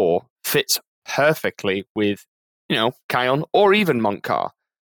mentioned before, fits perfectly with, Kion or even Montcar.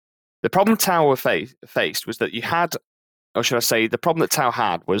 The problem Tau were faced was that you had, or should I say, the problem that Tau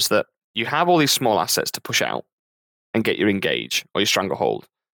had was that you have all these small assets to push out and get your engage or your stranglehold,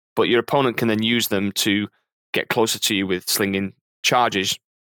 but your opponent can then use them to get closer to you with slinging charges.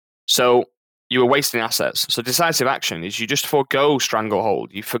 So you were wasting assets. So decisive action is you just forego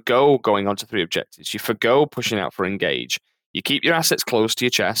stranglehold, you forego going onto 3 objectives, you forego pushing out for engage, you keep your assets close to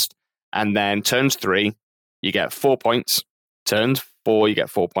your chest, and then turns 3, you get 4 points. Turns 4, you get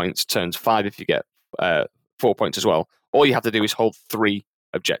 4 points. Turns 5, if you get 4 points as well. All you have to do is hold 3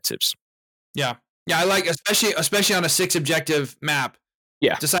 objectives. Yeah, I like especially on a 6 objective map.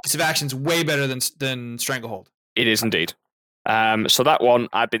 Yeah, decisive action's way better than stranglehold. It is indeed. So that one,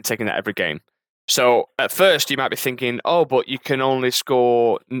 I've been taking that every game. So at first you might be thinking, oh, but you can only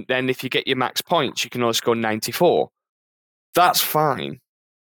score, then if you get your max points, you can only score 94. That's fine.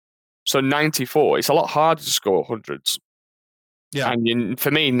 So 94, it's a lot harder to score hundreds. Yeah. And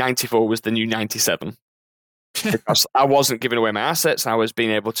for me, 94 was the new 97. Because I wasn't giving away my assets. I was being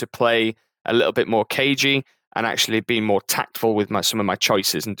able to play a little bit more cagey and actually being more tactful with some of my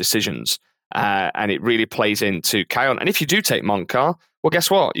choices and decisions. And it really plays into Kion. And if you do take Montcar, well, guess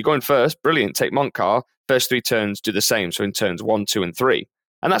what? You're going first. Brilliant. Take Montcar. First 3 turns do the same. So in turns 1, 2, and 3.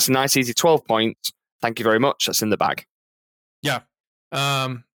 And that's a nice, easy 12 points. Thank you very much. That's in the bag. Yeah.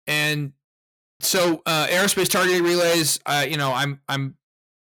 And so aerospace targeting relays, I'm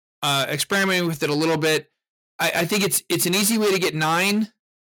experimenting with it a little bit. I think it's an easy way to get 9,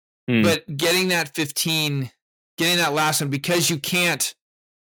 but getting that 15, getting that last one, because you can't,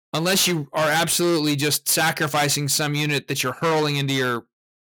 unless you are absolutely just sacrificing some unit that you're hurling into your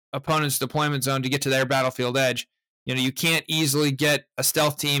opponent's deployment zone to get to their battlefield edge. You can't easily get a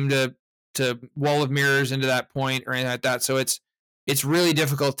stealth team to wall of mirrors into that point or anything like that. So it's really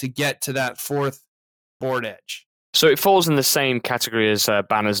difficult to get to that 4th board edge. So it falls in the same category as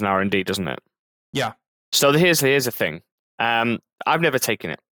banners and R&D, doesn't it? Yeah. So here's the thing. I've never taken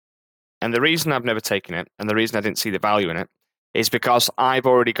it. And the reason I've never taken it, and the reason I didn't see the value in it, is because I've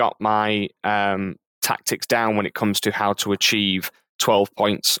already got my tactics down when it comes to how to achieve 12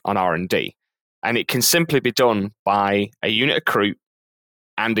 points on R&D. And it can simply be done by a unit of crew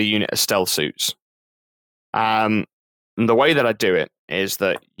and a unit of stealth suits. And the way that I do it is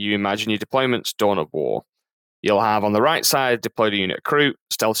that you imagine your deployments, Dawn of War. You'll have on the right side deployed a unit of crew,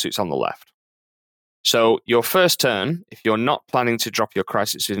 stealth suits on the left. So your first turn, if you're not planning to drop your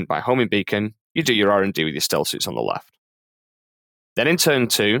crisis unit by homing beacon, you do your R&D with your stealth suits on the left. Then in turn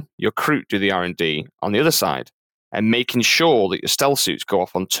 2, your crew do the R&D on the other side, and making sure that your stealth suits go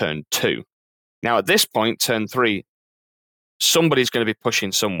off on turn 2. Now at this point, turn 3, somebody's going to be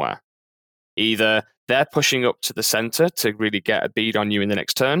pushing somewhere. Either they're pushing up to the center to really get a bead on you in the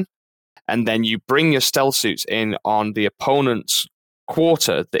next turn, and then you bring your stealth suits in on the opponent's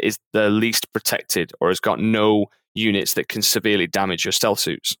quarter that is the least protected or has got no units that can severely damage your stealth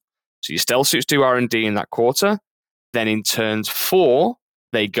suits. So your stealth suits do R&D in that quarter. Then in turns 4,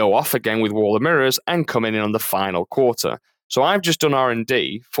 they go off again with Wall of Mirrors and come in on the final quarter. So I've just done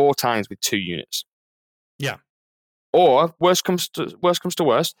R&D 4 times with 2 units. Yeah. Or worst comes to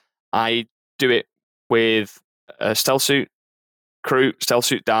worst, I do it with a stealth suit, crew, stealth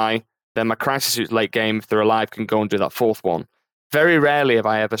suit die. Then my crisis suits late game, if they're alive, can go and do that 4th one. Very rarely have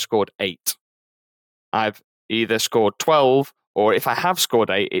I ever scored 8. I've either scored 12, or if I have scored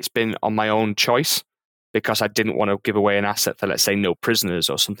 8, it's been on my own choice because I didn't want to give away an asset for, let's say, no prisoners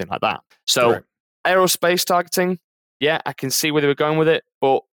or something like that. So aerospace targeting, yeah, I can see where they were going with it,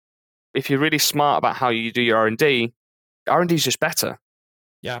 but if you're really smart about how you do your R&D is just better.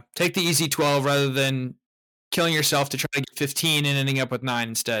 Yeah, take the easy 12 rather than killing yourself to try to get 15 and ending up with 9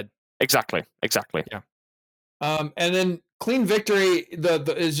 instead. Exactly. Yeah. And then clean victory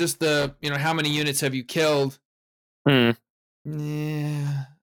is just the how many units have you killed? Yeah.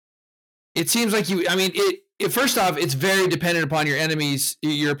 It seems like first off, it's very dependent upon your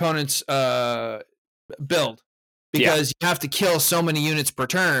opponent's build, because you have to kill so many units per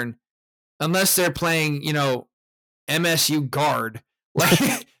turn, unless they're playing MSU guard.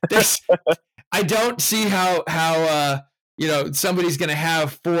 Like I don't see how somebody's going to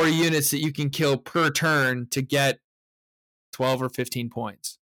have 4 units that you can kill per turn to get 12 or 15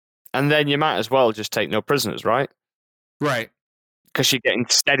 points. And then you might as well just take no prisoners, right? Right. Because you're getting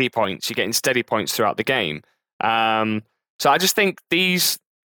steady points. You're getting steady points throughout the game. So I just think these,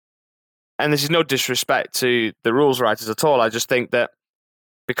 and this is no disrespect to the rules writers at all, I just think that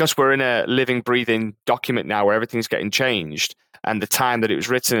because we're in a living, breathing document now where everything's getting changed, and the time that it was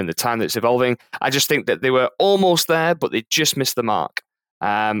written and the time that it's evolving. I just think that they were almost there, but they just missed the mark.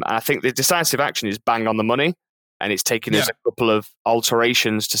 And I think the decisive action is bang on the money, and it's taken us a couple of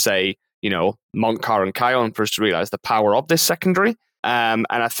alterations to say, Montcar and Kyle, and for us to realize the power of this secondary. And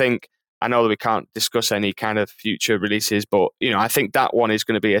I know that we can't discuss any kind of future releases, but I think that one is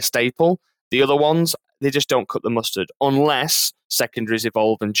going to be a staple. The other ones, they just don't cut the mustard unless secondaries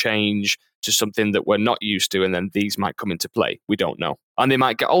evolve and change to something that we're not used to, and then these might come into play. We don't know. And they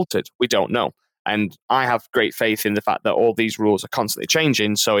might get altered. We don't know. And I have great faith in the fact that all these rules are constantly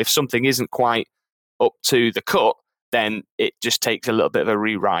changing. So if something isn't quite up to the cut, then it just takes a little bit of a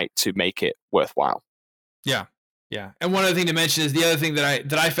rewrite to make it worthwhile. Yeah. Yeah. And one other thing to mention is the other thing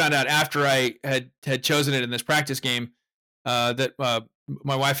that I found out after I had chosen it in this practice game that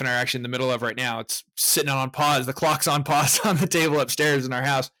my wife and I are actually in the middle of right now. It's sitting on pause. The clock's on pause on the table upstairs in our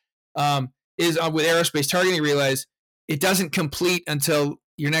house. Is with aerospace targeting, you realize it doesn't complete until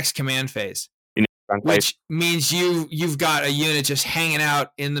your next command phase, which means you've got a unit just hanging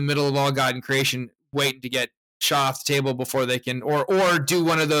out in the middle of all God and creation, waiting to get shot off the table before they can, or do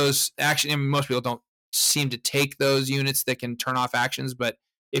one of those action. I mean, most people don't seem to take those units that can turn off actions, but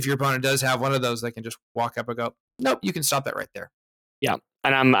if your opponent does have one of those, they can just walk up and go, nope, you can stop that right there. Yeah,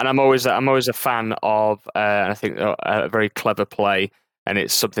 and I'm always a fan of, I think a very clever play, and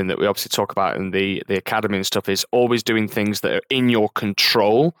it's something that we obviously talk about in the academy and stuff. Is always doing things that are in your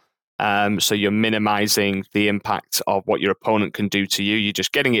control. So you're minimizing the impact of what your opponent can do to you. You're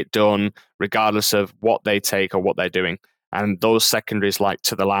just getting it done, regardless of what they take or what they're doing. And those secondaries, like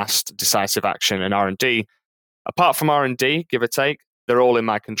To the Last, Decisive Action, and R&D, apart from R&D, give or take, they're all in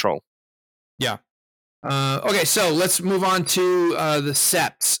my control. Yeah. Okay, so let's move on to the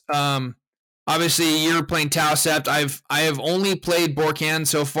septs. Obviously, you're playing Tau Sept. I have only played Borkan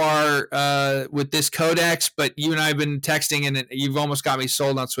so far with this codex, but you and I have been texting, and you've almost got me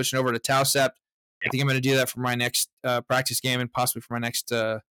sold on switching over to Tau Sept. I think I'm going to do that for my next practice game and possibly for my next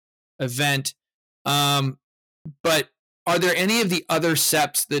event. But are there any of the other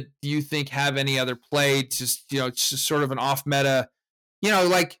septs that you think have any other play? Just sort of an off meta,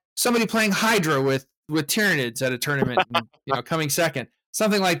 like somebody playing Hydra with Tyranids at a tournament, and, coming second,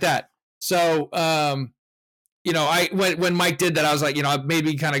 something like that. So, when Mike did that, I was like,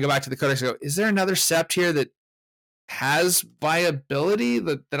 maybe kind of go back to the codex and go, is there another sept here that has viability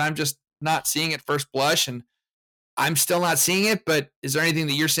that I'm just not seeing at first blush? And I'm still not seeing it, but is there anything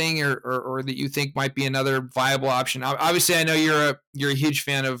that you're seeing or that you think might be another viable option? Obviously, I know you're a huge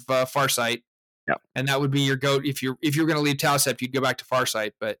fan of Farsight. Yeah. And that would be your goat. If you're going to leave Tau Sept, you'd go back to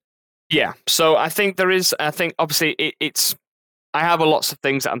Farsight, but yeah. So I think obviously it's, I have lots of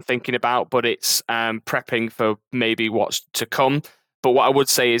things that I'm thinking about, but it's prepping for maybe what's to come. But what I would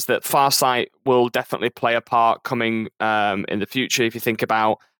say is that Farsight will definitely play a part coming in the future. If you think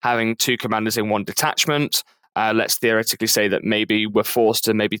about having two commanders in one detachment, let's theoretically say that maybe we're forced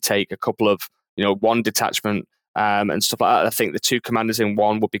to maybe take a couple of, one detachment and stuff like that. I think the two commanders in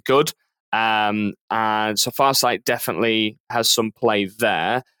one would be good. And so Farsight definitely has some play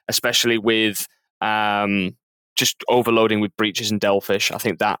there, especially with just overloading with breaches and Delphish. I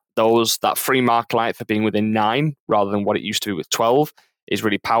think that free mark light for being within 9 rather than what it used to be with 12 is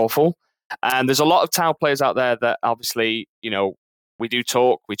really powerful. And there's a lot of Tau players out there that obviously, we do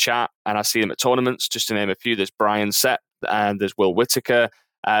talk, we chat, and I see them at tournaments. Just to name a few, there's Brian Sett and there's Will Whitaker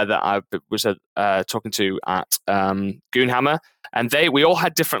that I was talking to at Goonhammer, and we all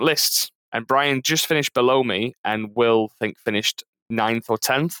had different lists. And Brian just finished below me, and Will finished 9th or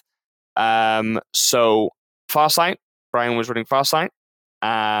 10th. So Farsight, Brian was running Farsight.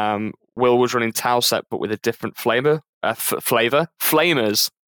 Will was running Tau Sept, but with a different flavor,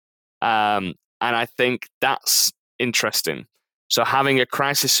 Flamers. And I think that's interesting. So having a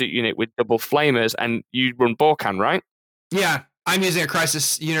crisis suit unit with double Flamers, and you run Borkan, right? Yeah, I'm using a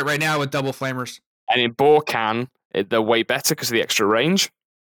crisis unit right now with double Flamers. And in Borkan, they're way better because of the extra range.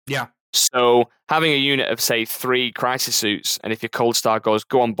 Yeah. So having a unit of, say, 3 crisis suits, and if your Cold Star goes,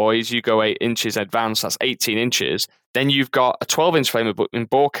 go on, boys, you go 8 inches advance, that's 18 inches, then you've got a 12-inch flamer, but in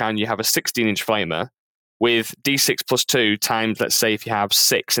Borkan, you have a 16-inch flamer with D6 plus 2 times, let's say, if you have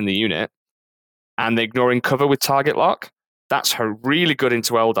 6 in the unit, and ignoring cover with target lock. That's really good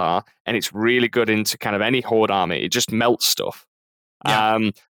into Eldar, and it's really good into kind of any Horde army. It just melts stuff. Yeah.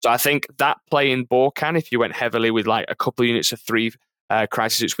 So I think that play in Borkan, if you went heavily with like a couple of units of 3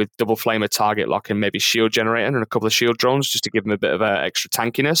 crisis suits with double flamer, target lock, and maybe shield generator and a couple of shield drones just to give them a bit of extra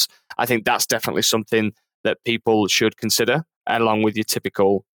tankiness, I think that's definitely something that people should consider, along with your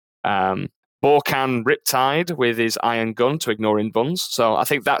typical Borkan Riptide with his iron gun to ignore invuns. So I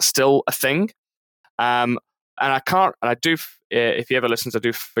think that's still a thing. and I can't, and I do, if he ever listens, I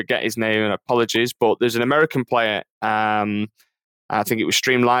do forget his name, and apologies, but there's an American player, I think it was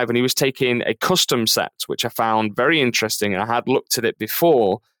Stream Live, and he was taking a custom set, which I found very interesting, and I had looked at it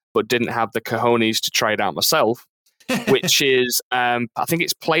before, but didn't have the cojones to try it out myself, which is, I think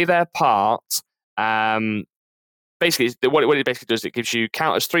it's play their part. Basically, what it basically does, it gives you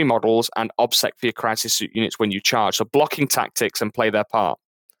counters 3 models and obsec for your crisis suit units when you charge. So blocking tactics and play their part.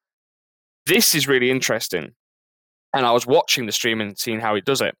 This is really interesting. And I was watching the stream and seeing how he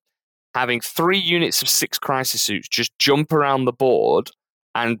does it. Having 3 units of 6 crisis suits just jump around the board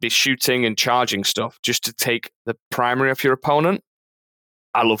and be shooting and charging stuff just to take the primary of your opponent.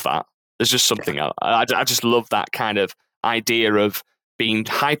 I love that. There's just something else. I just love that kind of idea of being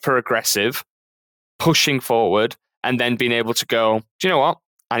hyper aggressive, pushing forward, and then being able to go, do you know what?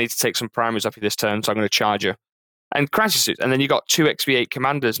 I need to take some primaries off you this turn, so I'm going to charge you. And crisis suits. And then you got 2 XV8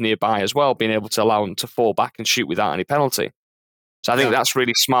 commanders nearby as well, being able to allow them to fall back and shoot without any penalty. So I think that's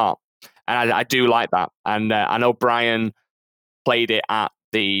really smart. And I do like that. And I know Brian played it at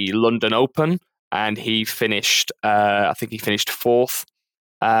the London Open, and he finished, I think he finished 4th.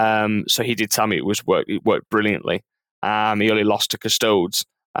 So he did tell me it worked brilliantly. He only lost to Custodes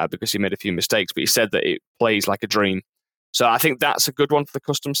because he made a few mistakes, but he said that it plays like a dream. So I think that's a good one for the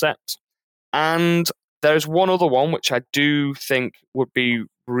custom set. And there's one other one which I do think would be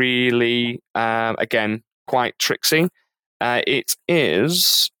really, again, quite tricksy. It's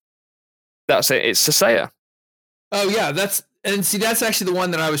Sasaya. Oh yeah, that's actually the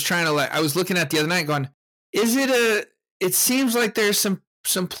one that I was trying to I was looking at the other night going, it seems like there's some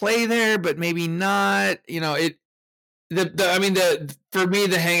play there, but maybe not, for me,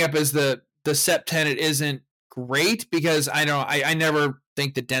 the hang up is the Sept Tenet isn't great because I never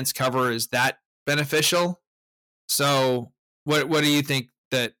think the dense cover is that beneficial. So what do you think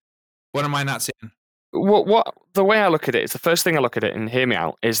what am I not seeing? What the way I look at it is, the first thing I look at it, and hear me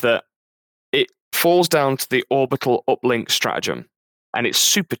out, is that it falls down to the orbital uplink stratagem, and it's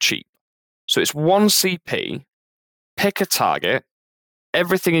super cheap. So it's 1 CP, pick a target,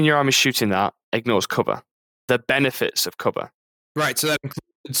 everything in your army shooting that ignores cover. The benefits of cover. Right, so that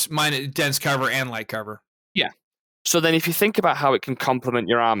includes dense cover and light cover. Yeah. So then if you think about how it can complement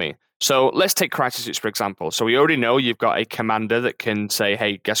your army, so let's take crisis suits, for example. So we already know you've got a commander that can say,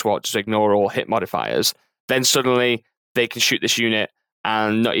 hey, guess what, just ignore all hit modifiers. Then suddenly they can shoot this unit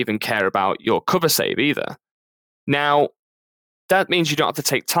and not even care about your cover save either. Now, that means you don't have to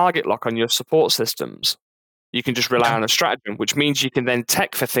take target lock on your support systems. You can just rely on a stratagem, which means you can then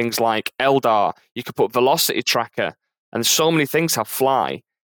tech for things like Eldar. You could put velocity tracker, and so many things have fly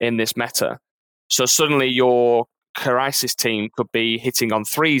in this meta. So suddenly your crisis team could be hitting on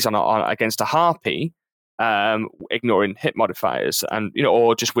 3s on against a harpy, ignoring hit modifiers, and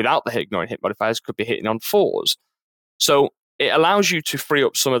or just without the ignoring hit modifiers, could be hitting on 4s. So it allows you to free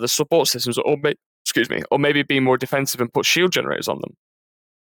up some of the support systems, or maybe be more defensive and put shield generators on them.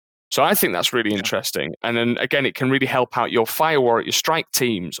 So I think that's really interesting. And then again, it can really help out your fire warrior, your strike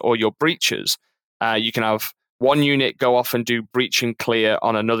teams, or your breachers. You can have one unit go off and do breach and clear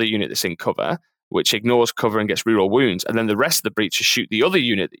on another unit that's in cover, which ignores cover and gets reroll wounds. And then the rest of the breachers shoot the other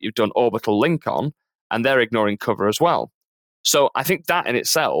unit that you've done orbital link on, and they're ignoring cover as well. So I think that in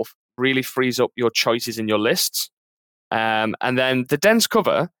itself really frees up your choices in your lists. And then the dense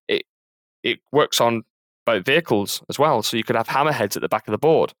cover, it works on both vehicles as well. So you could have hammerheads at the back of the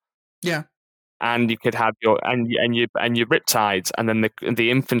board. Yeah. And you could have your riptides, and then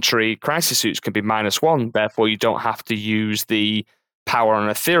the infantry crisis suits can be -1. Therefore, you don't have to use the power on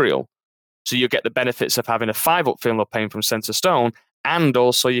ethereal. So you get the benefits of having a 5-up Feel No Pain from Center Stone, and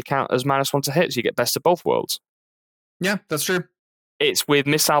also you count as -1 to hit, so you get best of both worlds. Yeah, that's true. It's with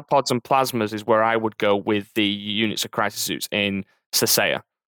missile pods and plasmas is where I would go with the units of crisis suits in Sasaya.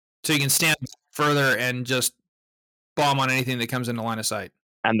 So you can stand further and just bomb on anything that comes into line of sight.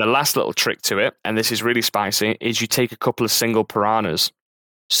 And the last little trick to it, and this is really spicy, is you take a couple of single piranhas.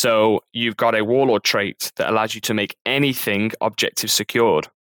 So you've got a warlord trait that allows you to make anything objective secured.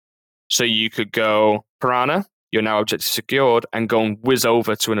 So you could go piranha, you're now objective secured, and go and whiz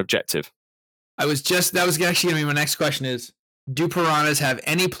over to an objective. That was actually going to be my next question is, do piranhas have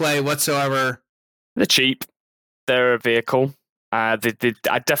any play whatsoever? They're cheap. They're a vehicle. I'd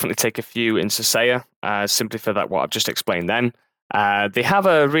definitely take a few in Sasaya, simply for that what I've just explained then. They have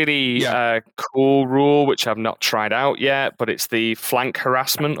a really cool rule, which I've not tried out yet, but it's the flank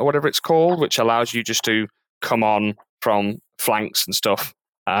harassment or whatever it's called, which allows you just to come on from flanks and stuff.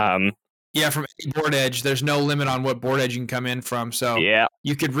 From any board edge. There's no limit on what board edge you can come in from. So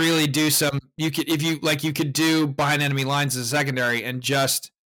you could really do you could do behind enemy lines as a secondary, and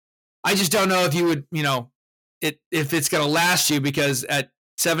I just don't know if you would, if it's going to last you, because at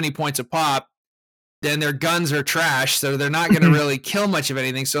 70 points a pop, then their guns are trash, so they're not going to really kill much of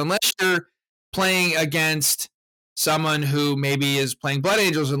anything. So unless you're playing against someone who maybe is playing Blood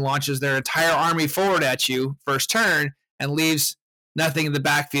Angels and launches their entire army forward at you first turn and leaves nothing in the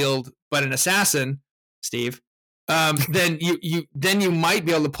backfield but an assassin, Steve, then you might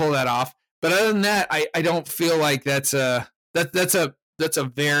be able to pull that off. But other than that, I don't feel like that's a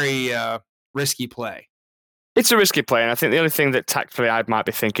very risky play. It's a risky play, and I think the only thing that tactically I might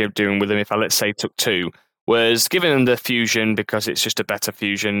be thinking of doing with him, if I, let's say, took 2, was giving him the fusion, because it's just a better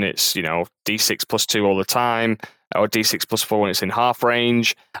fusion. It's, D6 plus 2 all the time, or D6 plus 4 when it's in half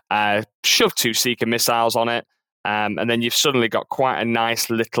range. Shove 2 Seeker missiles on it, and then you've suddenly got quite a nice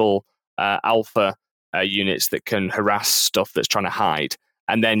little alpha units that can harass stuff that's trying to hide.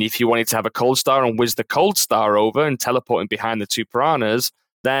 And then if you wanted to have a Cold Star and whiz the Cold Star over and teleport him behind the 2 Piranhas,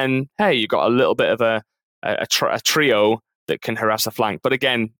 then, hey, you've got a little bit of a trio that can harass a flank. But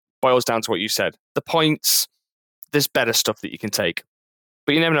again, boils down to what you said. The points, there's better stuff that you can take.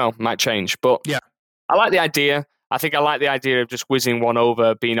 But you never know, might change. But yeah, I like the idea. I think I like the idea of just whizzing one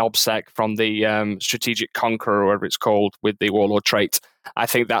over, being OBSEC from the Strategic Conqueror, or whatever it's called, with the Warlord trait. I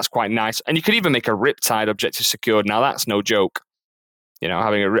think that's quite nice. And you could even make a Riptide objective secured. Now, that's no joke.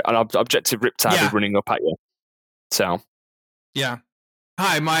 Having an objective Riptide running up at you. So. Yeah.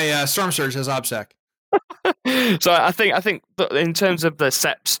 Hi, my Storm Surge has OBSEC. So I think in terms of the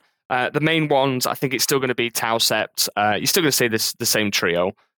seps, the main ones, I think it's still going to be Tau Sept. You're still going to see the same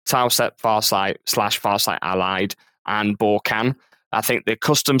trio: Tau Sept, Farsight / Farsight Allied, and Borkan. I think the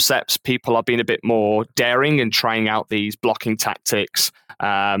custom seps, people are being a bit more daring and trying out these blocking tactics,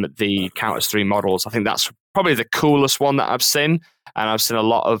 the counters 3 models. I think that's probably the coolest one that I've seen, and I've seen a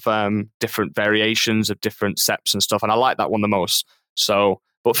lot of different variations of different seps and stuff, and I like that one the most. So.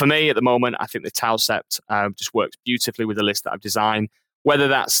 But for me, at the moment, I think the Tau Sept just works beautifully with the list that I've designed. Whether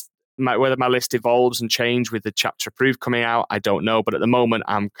my list evolves and change with the chapter approved coming out, I don't know. But at the moment,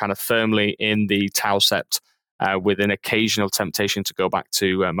 I'm kind of firmly in the Tau Sept with an occasional temptation to go back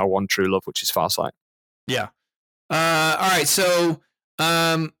to my one true love, which is Farsight. Yeah. All right. So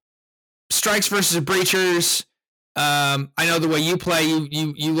strikes versus breachers. I know the way you play,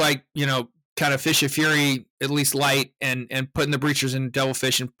 you like, kind of Fish of Fury, at least light, and putting the breachers in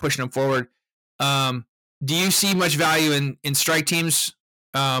Devilfish and pushing them forward. Do you see much value in strike teams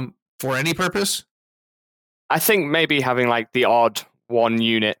for any purpose? I think maybe having like the odd one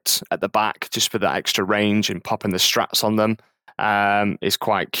unit at the back just for that extra range and popping the strats on them is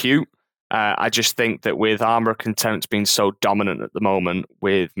quite cute. I just think that with Armor of Contempt being so dominant at the moment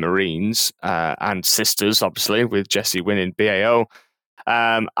with Marines and Sisters, obviously, with Jesse winning BAO,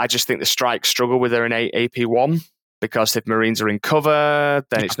 I just think the strikes struggle with their innate AP1, because if Marines are in cover,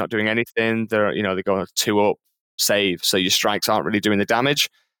 then it's not doing anything. They're going 2 up, save, so your strikes aren't really doing the damage.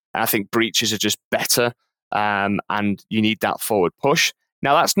 And I think breaches are just better, and you need that forward push.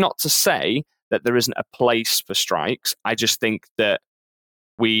 Now, that's not to say that there isn't a place for strikes. I just think that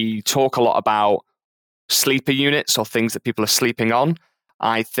we talk a lot about sleeper units or things that people are sleeping on.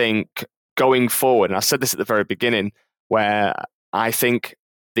 I think going forward, and I said this at the very beginning, where I think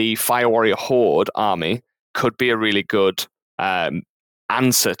the Fire Warrior Horde army could be a really good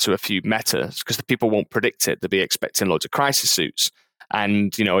answer to a few metas, because the people won't predict it. They'll be expecting loads of crisis suits.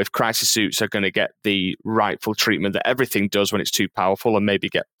 And, if crisis suits are going to get the rightful treatment that everything does when it's too powerful and maybe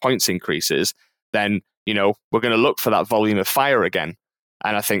get points increases, then, we're going to look for that volume of fire again.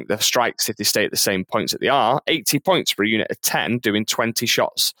 And I think the strikes, if they stay at the same points that they are, 80 points for a unit of 10 doing 20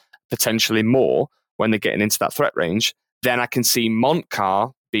 shots, potentially more when they're getting into that threat range, then I can see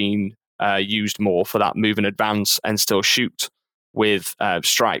Montcar being used more for that move and advance and still shoot with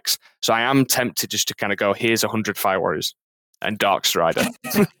strikes. So I am tempted just to kind of go, here's 100 Fire Warriors and Dark Strider.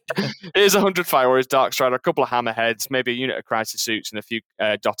 Here's 100 Fire Warriors, Dark Strider, a couple of Hammerheads, maybe a unit of Crisis Suits, and a few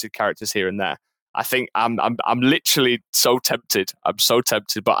dotted characters here and there. I think I'm literally so tempted. I'm so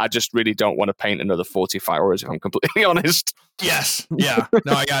tempted, but I just really don't want to paint another 40 Fire Warriors, if I'm completely honest. Yes. Yeah.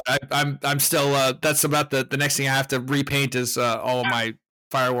 No, I'm still, that's about the next thing I have to repaint is all of my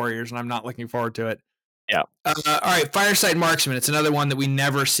Fire Warriors, and I'm not looking forward to it. Yeah. All right. Fireside Marksman. It's another one that we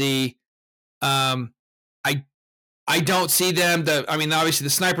never see. I don't see them. Obviously the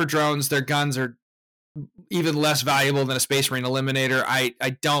sniper drones, their guns are even less valuable than a Space Marine Eliminator.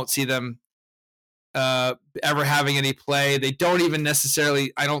 I don't see them ever having any play. They don't even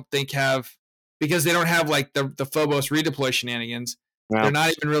necessarily, I don't think, because they don't have like the Phobos redeploy shenanigans. No. They're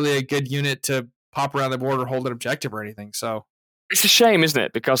not even really a good unit to pop around the border, hold an objective or anything. So it's a shame, isn't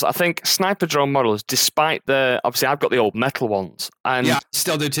it? Because I think sniper drone models, despite obviously I've got the old metal ones, and yeah, I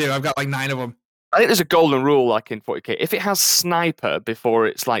still do too. I've got like 9 of them. I think there's a golden rule, like in 40k. If it has sniper before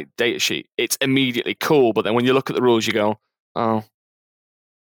its like datasheet, it's immediately cool. But then when you look at the rules, you go, oh,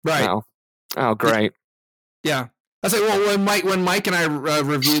 Right. oh, great. Yeah. I was like, well, when Mike and I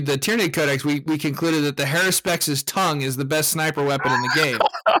reviewed the Tyranid Codex, we concluded that the Harrispex's tongue is the best sniper weapon in the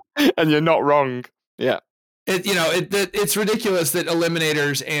game. And you're not wrong. Yeah. It's ridiculous that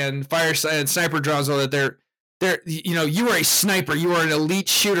eliminators and and sniper drones, that they're you are a sniper, you are an elite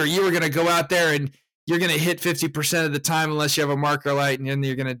shooter, you are going to go out there and you're going to hit 50% of the time unless you have a marker light, and then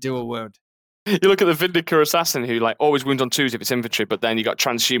you're going to do a wound. You look at the Vindicator assassin who like always wounds on 2s if it's infantry, but then you got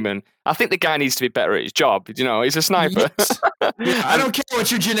transhuman. I think the guy needs to be better at his job. He's a sniper. Yes. Yeah, I don't care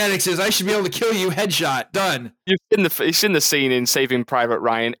what your genetics is. I should be able to kill you. Headshot. Done. You've seen the scene in Saving Private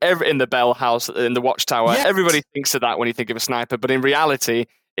Ryan, in the Bell House, in the Watchtower. Yes. Everybody thinks of that when you think of a sniper, but in reality,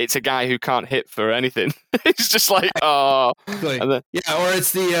 it's a guy who can't hit for anything. It's just like, oh. Or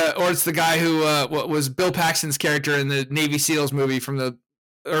it's the guy who was Bill Paxton's character in the Navy SEALs movie from the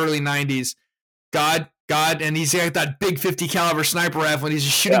early 90s. God, and he's got that big 50 caliber sniper rifle, and he's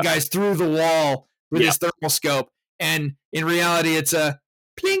just shooting guys through the wall with his thermal scope. And in reality, it's a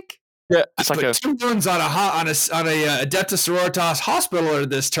plink. Yeah, it's like a 2 wounds on a Adeptus Sororitas hospitaler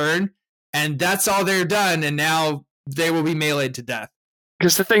this turn, and that's all they're done. And now they will be meleeed to death.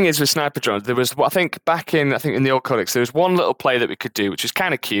 Because the thing is with sniper drones, there was, I think in the old codex, there was one little play that we could do, which is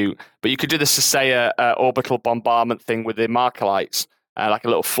kind of cute, but you could do the Sasea orbital bombardment thing with the marker lights, like a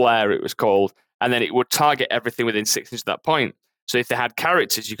little flare, it was called. And then it would target everything within 6 inches of that point. So if they had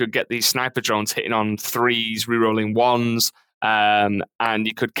characters, you could get these sniper drones hitting on 3s, rerolling 1s, and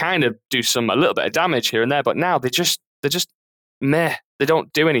you could kind of do a little bit of damage here and there. But now they're just meh. They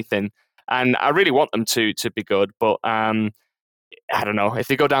don't do anything. And I really want them to be good, but I don't know. If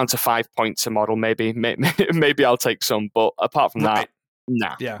they go down to 5 points a model, maybe I'll take some. But apart from that,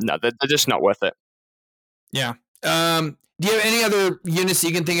 no, they're just not worth it. Yeah. Do you have any other units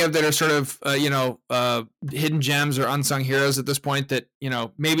you can think of that are sort of, hidden gems or unsung heroes at this point that,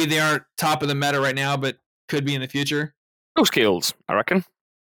 maybe they aren't top of the meta right now, but could be in the future? Ghost Keels, I reckon.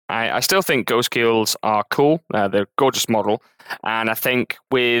 I still think Ghost Keels are cool. They're a gorgeous model. And I think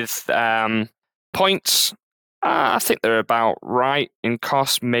with points, I think they're about right in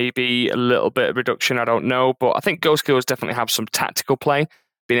cost. Maybe a little bit of reduction, I don't know. But I think Ghost Keels definitely have some tactical play.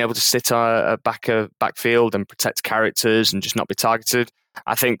 Being able to sit a backfield and protect characters and just not be targeted.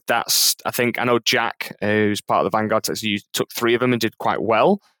 I know Jack, who's part of the Vanguard, took 3 of them and did quite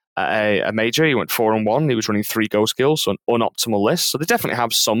well at a major. He went 4-1. He was running 3 Ghost Kills, so an unoptimal list. So they definitely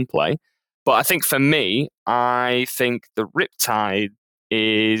have some play. But I think for me, I think the Riptide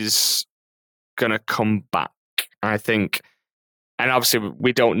is going to come back. I think. And obviously,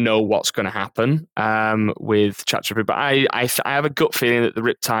 we don't know what's going to happen with Chatterjee, but I have a gut feeling that the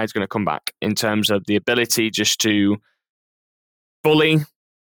Riptide is going to come back in terms of the ability just to bully,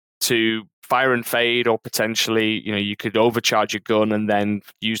 to fire and fade, or potentially, you could overcharge your gun and then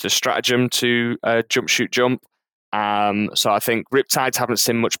use the stratagem to jump, shoot, jump. So I think Riptides haven't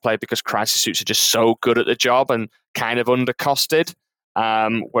seen much play because Crisis Suits are just so good at the job and kind of undercosted.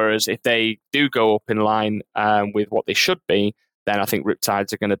 Whereas if they do go up in line with what they should be, then I think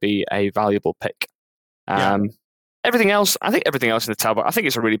Riptides are going to be a valuable pick. Everything else in the Tau, I think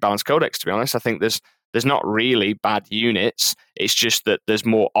it's a really balanced codex, to be honest. I think there's not really bad units. It's just that there's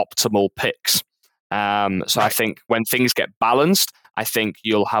more optimal picks. I think when things get balanced, I think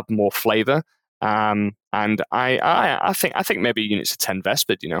you'll have more flavor. And I think maybe units of 10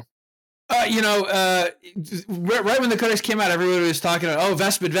 Vespid, Right when the codex came out, everybody was talking about,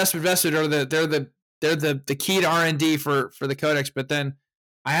 Vespid, or they're the key to R&D for the codex, but then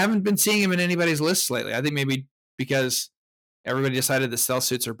I haven't been seeing them in anybody's lists lately. I think maybe because everybody decided the stealth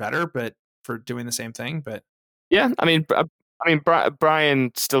suits are better, but for doing the same thing. But yeah,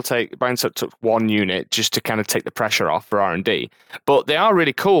 Brian took 1 unit just to kind of take the pressure off for R&D, but they are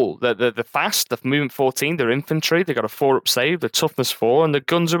really cool. They're fast, they're movement 14, they're infantry, they got a 4-up save, they're toughness 4, and the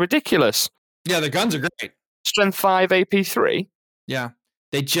guns are ridiculous. Yeah, the guns are great. Strength 5, AP 3. Yeah,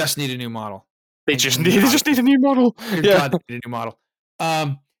 they just need a new model. They just need a new model. Yeah, they need a new model.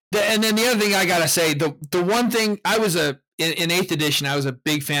 And then the other thing I gotta say, the one thing I was in 8th edition, I was a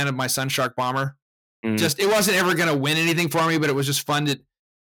big fan of my Sunshark bomber. Just it wasn't ever gonna win anything for me, but it was just fun to.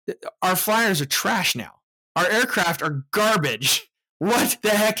 Our flyers are trash now. Our aircraft are garbage. What the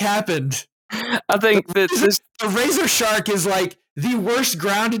heck happened? I think the Razor Shark is like the worst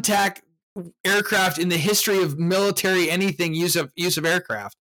ground attack aircraft in the history of military anything use of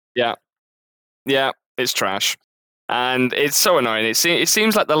aircraft. Yeah, it's trash, and it's so annoying. It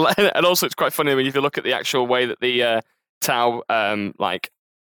seems like and also it's quite funny when you look at the actual way that the Tau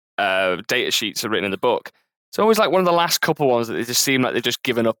data sheets are written in the book. It's always like one of the last couple ones that they just seem like they've just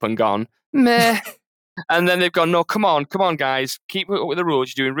given up and gone, meh. And then they've gone, no, come on, guys, keep up with the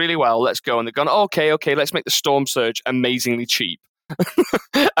rules. You're doing really well. Let's go. And they've gone, okay, let's make the Storm Surge amazingly cheap.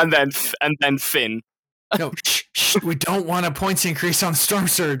 and then Finn. No, we don't want a points increase on Storm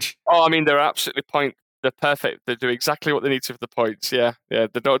Surge. Oh, I mean, they're absolutely they're perfect. They do exactly what they need to for the points. Yeah. They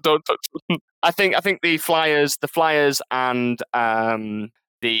don't touch them. I think the Flyers, and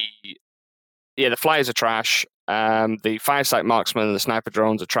the Flyers are trash. The Firesight Marksman and the Sniper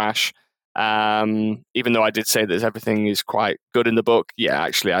Drones are trash. Even though I did say that everything is quite good in the book, yeah,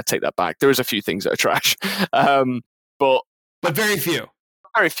 actually, I take that back. There is a few things that are trash, but very few.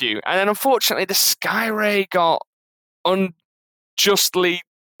 Very few. And then, unfortunately, the Skyray got unjustly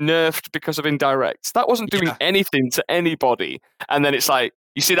nerfed because of indirects. That wasn't doing anything to anybody. And then it's like,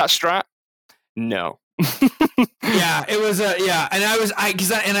 you see that strat? No. Yeah, it was and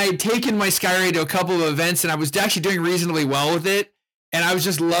I had taken my Skyray to a couple of events, and I was actually doing reasonably well with it, and I was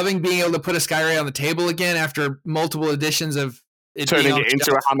just loving being able to put a Skyray on the table again after multiple editions of it turning it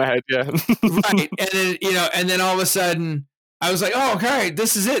into a hammerhead. Yeah, right. And then all of a sudden I was like, oh, okay,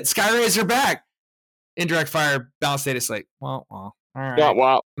 this is it. Skyrays are back. Indirect fire, balanced data slate. Well, all right.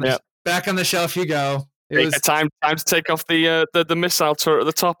 Wow. Yeah. Back on the shelf you go. It was time to take off the missile turret at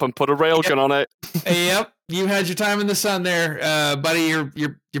the top and put a railgun on it. Yep, you had your time in the sun there, buddy.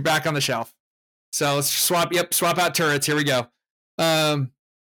 You're back on the shelf. So let's swap out turrets. Here we go. So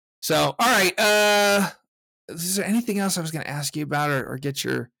all right. Is there anything else I was going to ask you about or get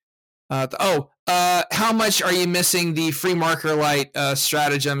your? How much are you missing the free marker light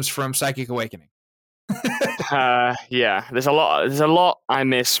stratagems from Psychic Awakening? Yeah, there's a lot I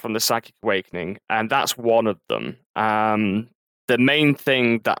miss from the Psychic Awakening, and that's one of them. The main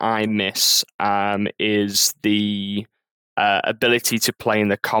thing that I miss is the ability to play in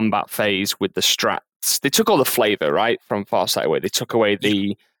the combat phase with the strats. They took all the flavor, right, from Farsight away. They took away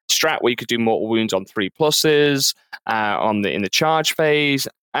the strat where you could do mortal wounds on 3+, in the charge phase,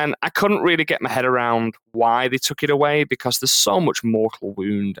 and I couldn't really get my head around why they took it away, because there's so much mortal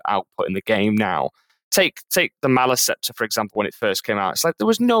wound output in the game now. Take the Maliceptor, for example, when it first came out. It's like there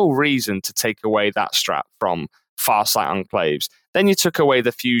was no reason to take away that strat from Farsight Enclaves. Then you took away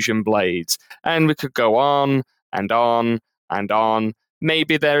the Fusion Blades, and we could go on and on and on.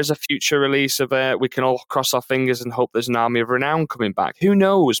 Maybe there is a future release of it. We can all cross our fingers and hope there's an Army of Renown coming back. Who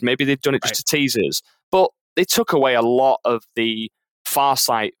knows? Maybe they've done it just to tease us. But they took away a lot of the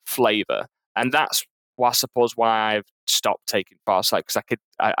Farsight flavor, and that's I suppose why I've stopped taking Farsight, because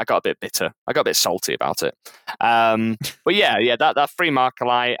I got a bit bitter. I got a bit salty about it. But yeah, that free marker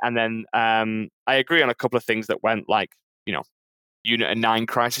light, and then I agree on a couple of things that went, like, Unit of 9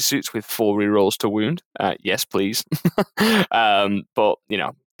 crisis suits with 4 rerolls to wound. Yes, please. But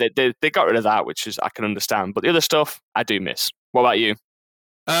they got rid of that, which is I can understand. But the other stuff I do miss. What about you?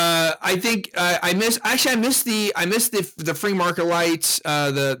 I think I miss the free marker lights.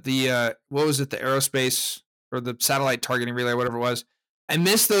 The what was it? The aerospace or the satellite targeting relay, whatever it was. I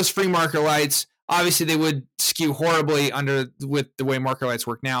miss those free marker lights. Obviously, they would skew horribly with the way marker lights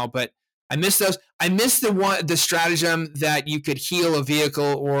work now, but I miss those. I miss the stratagem that you could heal a vehicle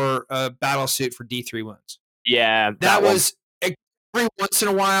or a battle suit for D3 wounds. Yeah, that was every once in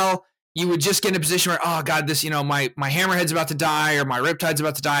a while. You would just get in a position where, oh god, this, my hammerhead's about to die or my riptide's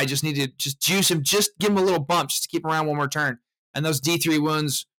about to die. I just need to just juice him, just give him a little bump, just to keep him around one more turn. And those D3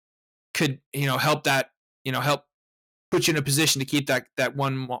 wounds could, help that, help put you in a position to keep that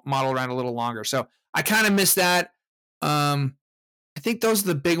one model around a little longer. So I kind of miss that. I think those are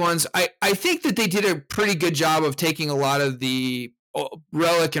the big ones. I think that they did a pretty good job of taking a lot of the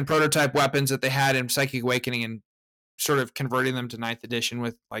relic and prototype weapons that they had in Psychic Awakening and sort of converting them to 9th edition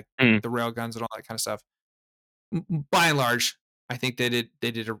with like the railguns and all that kind of stuff. By and large, I think they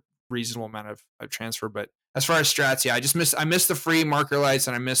did a reasonable amount of transfer. But as far as strats, yeah, I miss the free marker lights,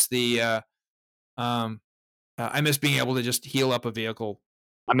 and I miss the I miss being able to just heal up a vehicle.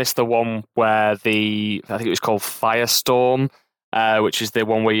 I missed the one where I think it was called Firestorm, which is the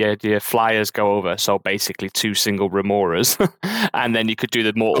one where your flyers go over. So basically 2 single remoras, and then you could do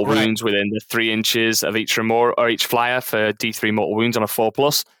the mortal wounds within the 3 inches of each remora or each flyer for D3 mortal wounds on a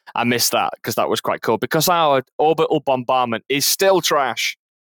 4+. I missed that because that was quite cool, because our orbital bombardment is still trash.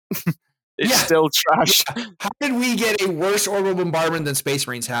 It's still trash. How did we get a worse orbital bombardment than Space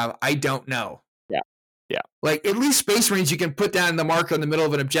Marines have? I don't know. Yeah. Like, at least Space Marines, you can put down the marker in the middle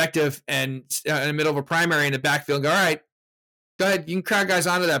of an objective and in the middle of a primary in the backfield and go, all right, go ahead, you can crowd guys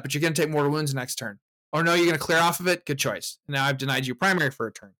onto that, but you're going to take mortal wounds next turn. or no, you're going to clear off of it. Good choice. Now I've denied you primary for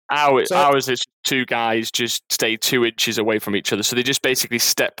a turn. Ours is two guys just stay 2 inches away from each other. So they just basically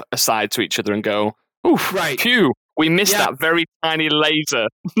step aside to each other and go, oof, phew, we missed that very tiny laser.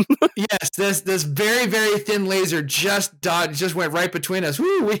 Yes, this very, very thin laser just went right between us.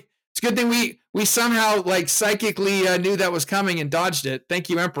 Woo, it's a good thing we somehow like psychically knew that was coming and dodged it. Thank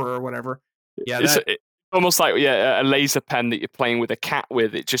you, Emperor, or whatever. Yeah, it's almost like a laser pen that you're playing with a cat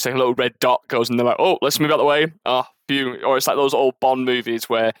with. It's just a little red dot goes and they're like, oh, let's move out the way. Oh, phew. Or it's like those old Bond movies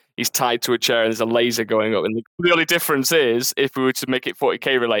where he's tied to a chair and there's a laser going up. And the only difference is if we were to make it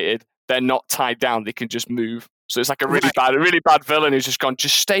 40k related, they're not tied down. They can just move. So it's like a really bad villain who's just gone,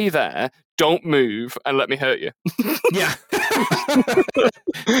 just stay there, don't move, and let me hurt you. Yeah.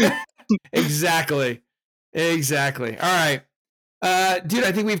 Exactly. All right. Dude,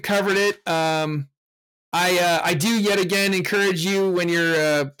 I think we've covered it. I do yet again encourage you when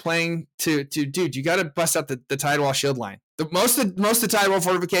you're playing to dude, you got to bust out the Tidewall shield line. Most of the Tidewall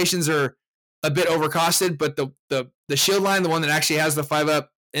fortifications are a bit overcosted, but the shield line, the one that actually has the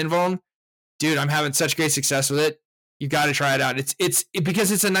 5-up invuln, dude, I'm having such great success with it. You got to try it out. It's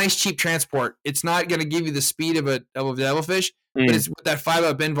because it's a nice cheap transport. It's not going to give you the speed of a devilfish, but it's with that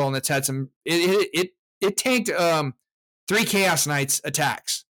 5-up invuln that's had some. It tanked 3 Chaos Knights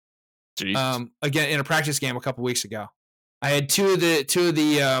attacks. Again in a practice game a couple weeks ago. I had two of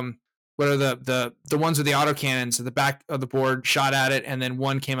the what are the ones with the autocannons at the back of the board shot at it, and then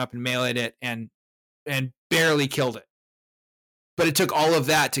one came up and meleeed it and barely killed it. But it took all of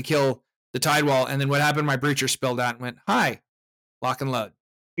that to kill the Tidewall, and then what happened? My breacher spilled out and went, hi, lock and load.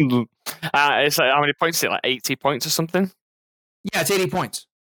 It's like, how many points is it? Like 80 points or something? Yeah, it's 80 points.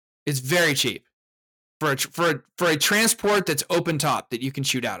 It's very cheap for a transport that's open top that you can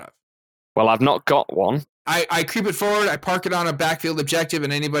shoot out of. Well, I've not got one. I creep it forward, I park it on a backfield objective,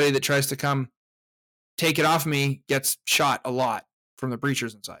 and anybody that tries to come take it off me gets shot a lot from the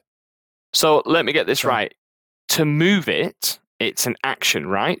breachers inside. So let me get this right. To move it, it's an action,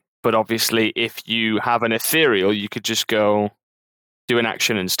 right? But obviously, if you have an ethereal, you could just go do an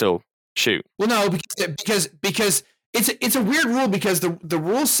action and still shoot. Well, no, because it's a weird rule because the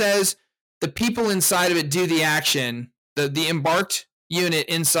rule says the people inside of it do the action. The embarked unit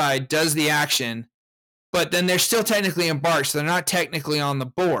inside does the action, but then they're still technically embarked, so they're not technically on the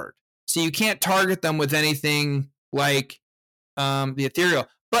board. So you can't target them with anything like the ethereal.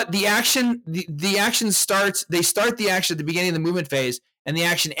 But the action, the action starts. They start the action at the beginning of the movement phase, and the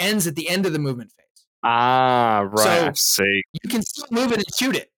action ends at the end of the movement phase. Ah, right. So I see. You can still move it and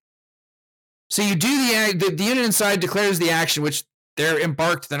shoot it. So you do the unit inside declares the action, which they're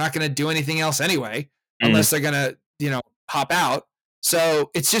embarked. They're not going to do anything else anyway, unless they're going to hop out. So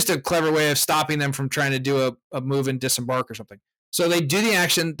it's just a clever way of stopping them from trying to do a move and disembark or something. So they do the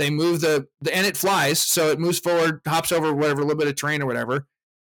action, they move and it flies. So it moves forward, hops over whatever, a little bit of terrain or whatever,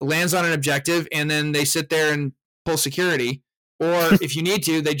 lands on an objective, and then they sit there and pull security. Or if you need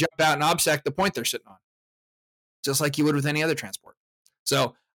to, they jump out and obsec the point they're sitting on, just like you would with any other transport.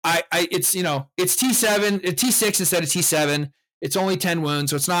 So it's T7, T6 instead of T7. It's only 10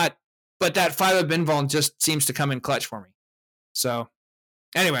 wounds, so it's not. But that 5-up invuln just seems to come in clutch for me. So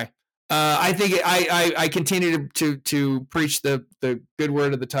anyway, I think I continue to preach the good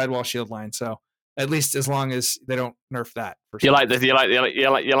word of the Tidewall shield line. So at least as long as they don't nerf that. You like the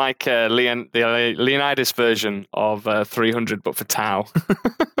Leonidas version of 300, but for Tau,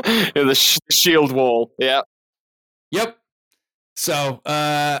 the shield wall. Yeah. Yep. So,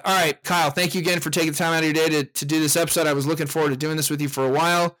 all right, Kyle, thank you again for taking the time out of your day to do this episode. I was looking forward to doing this with you for a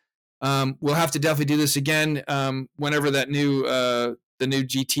while. We'll have to definitely do this again whenever that the new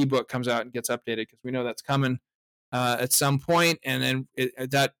GT book comes out and gets updated, because we know that's coming at some point. And then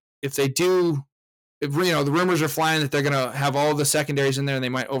if they do, the rumors are flying that they're going to have all the secondaries in there, and they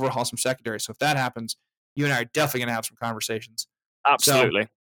might overhaul some secondaries. So if that happens, you and I are definitely going to have some conversations. Absolutely.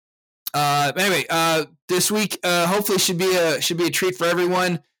 Anyway, this week hopefully should be a treat for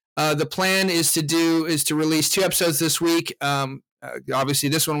everyone. The plan is to release 2 episodes this week. Obviously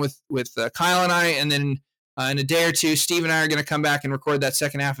this one with Kyle and I, and then in a day or two, Steve and I are going to come back and record that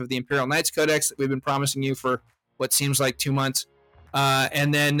second half of the Imperial Knights Codex that we've been promising you for what seems like 2 months.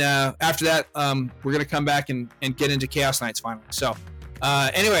 And then after that, we're going to come back and get into Chaos Knights finally. So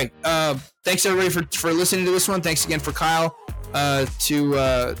anyway, thanks everybody for listening to this one. Thanks again for Kyle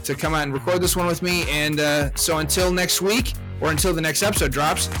to come out and record this one with me. And so until next week, or until the next episode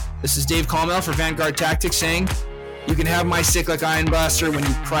drops, this is Dave Colmel for Vanguard Tactics saying, you can have my cyclic Iron Blaster when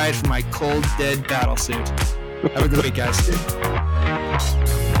you pry it from my cold, dead battle suit. Have a good week, guys.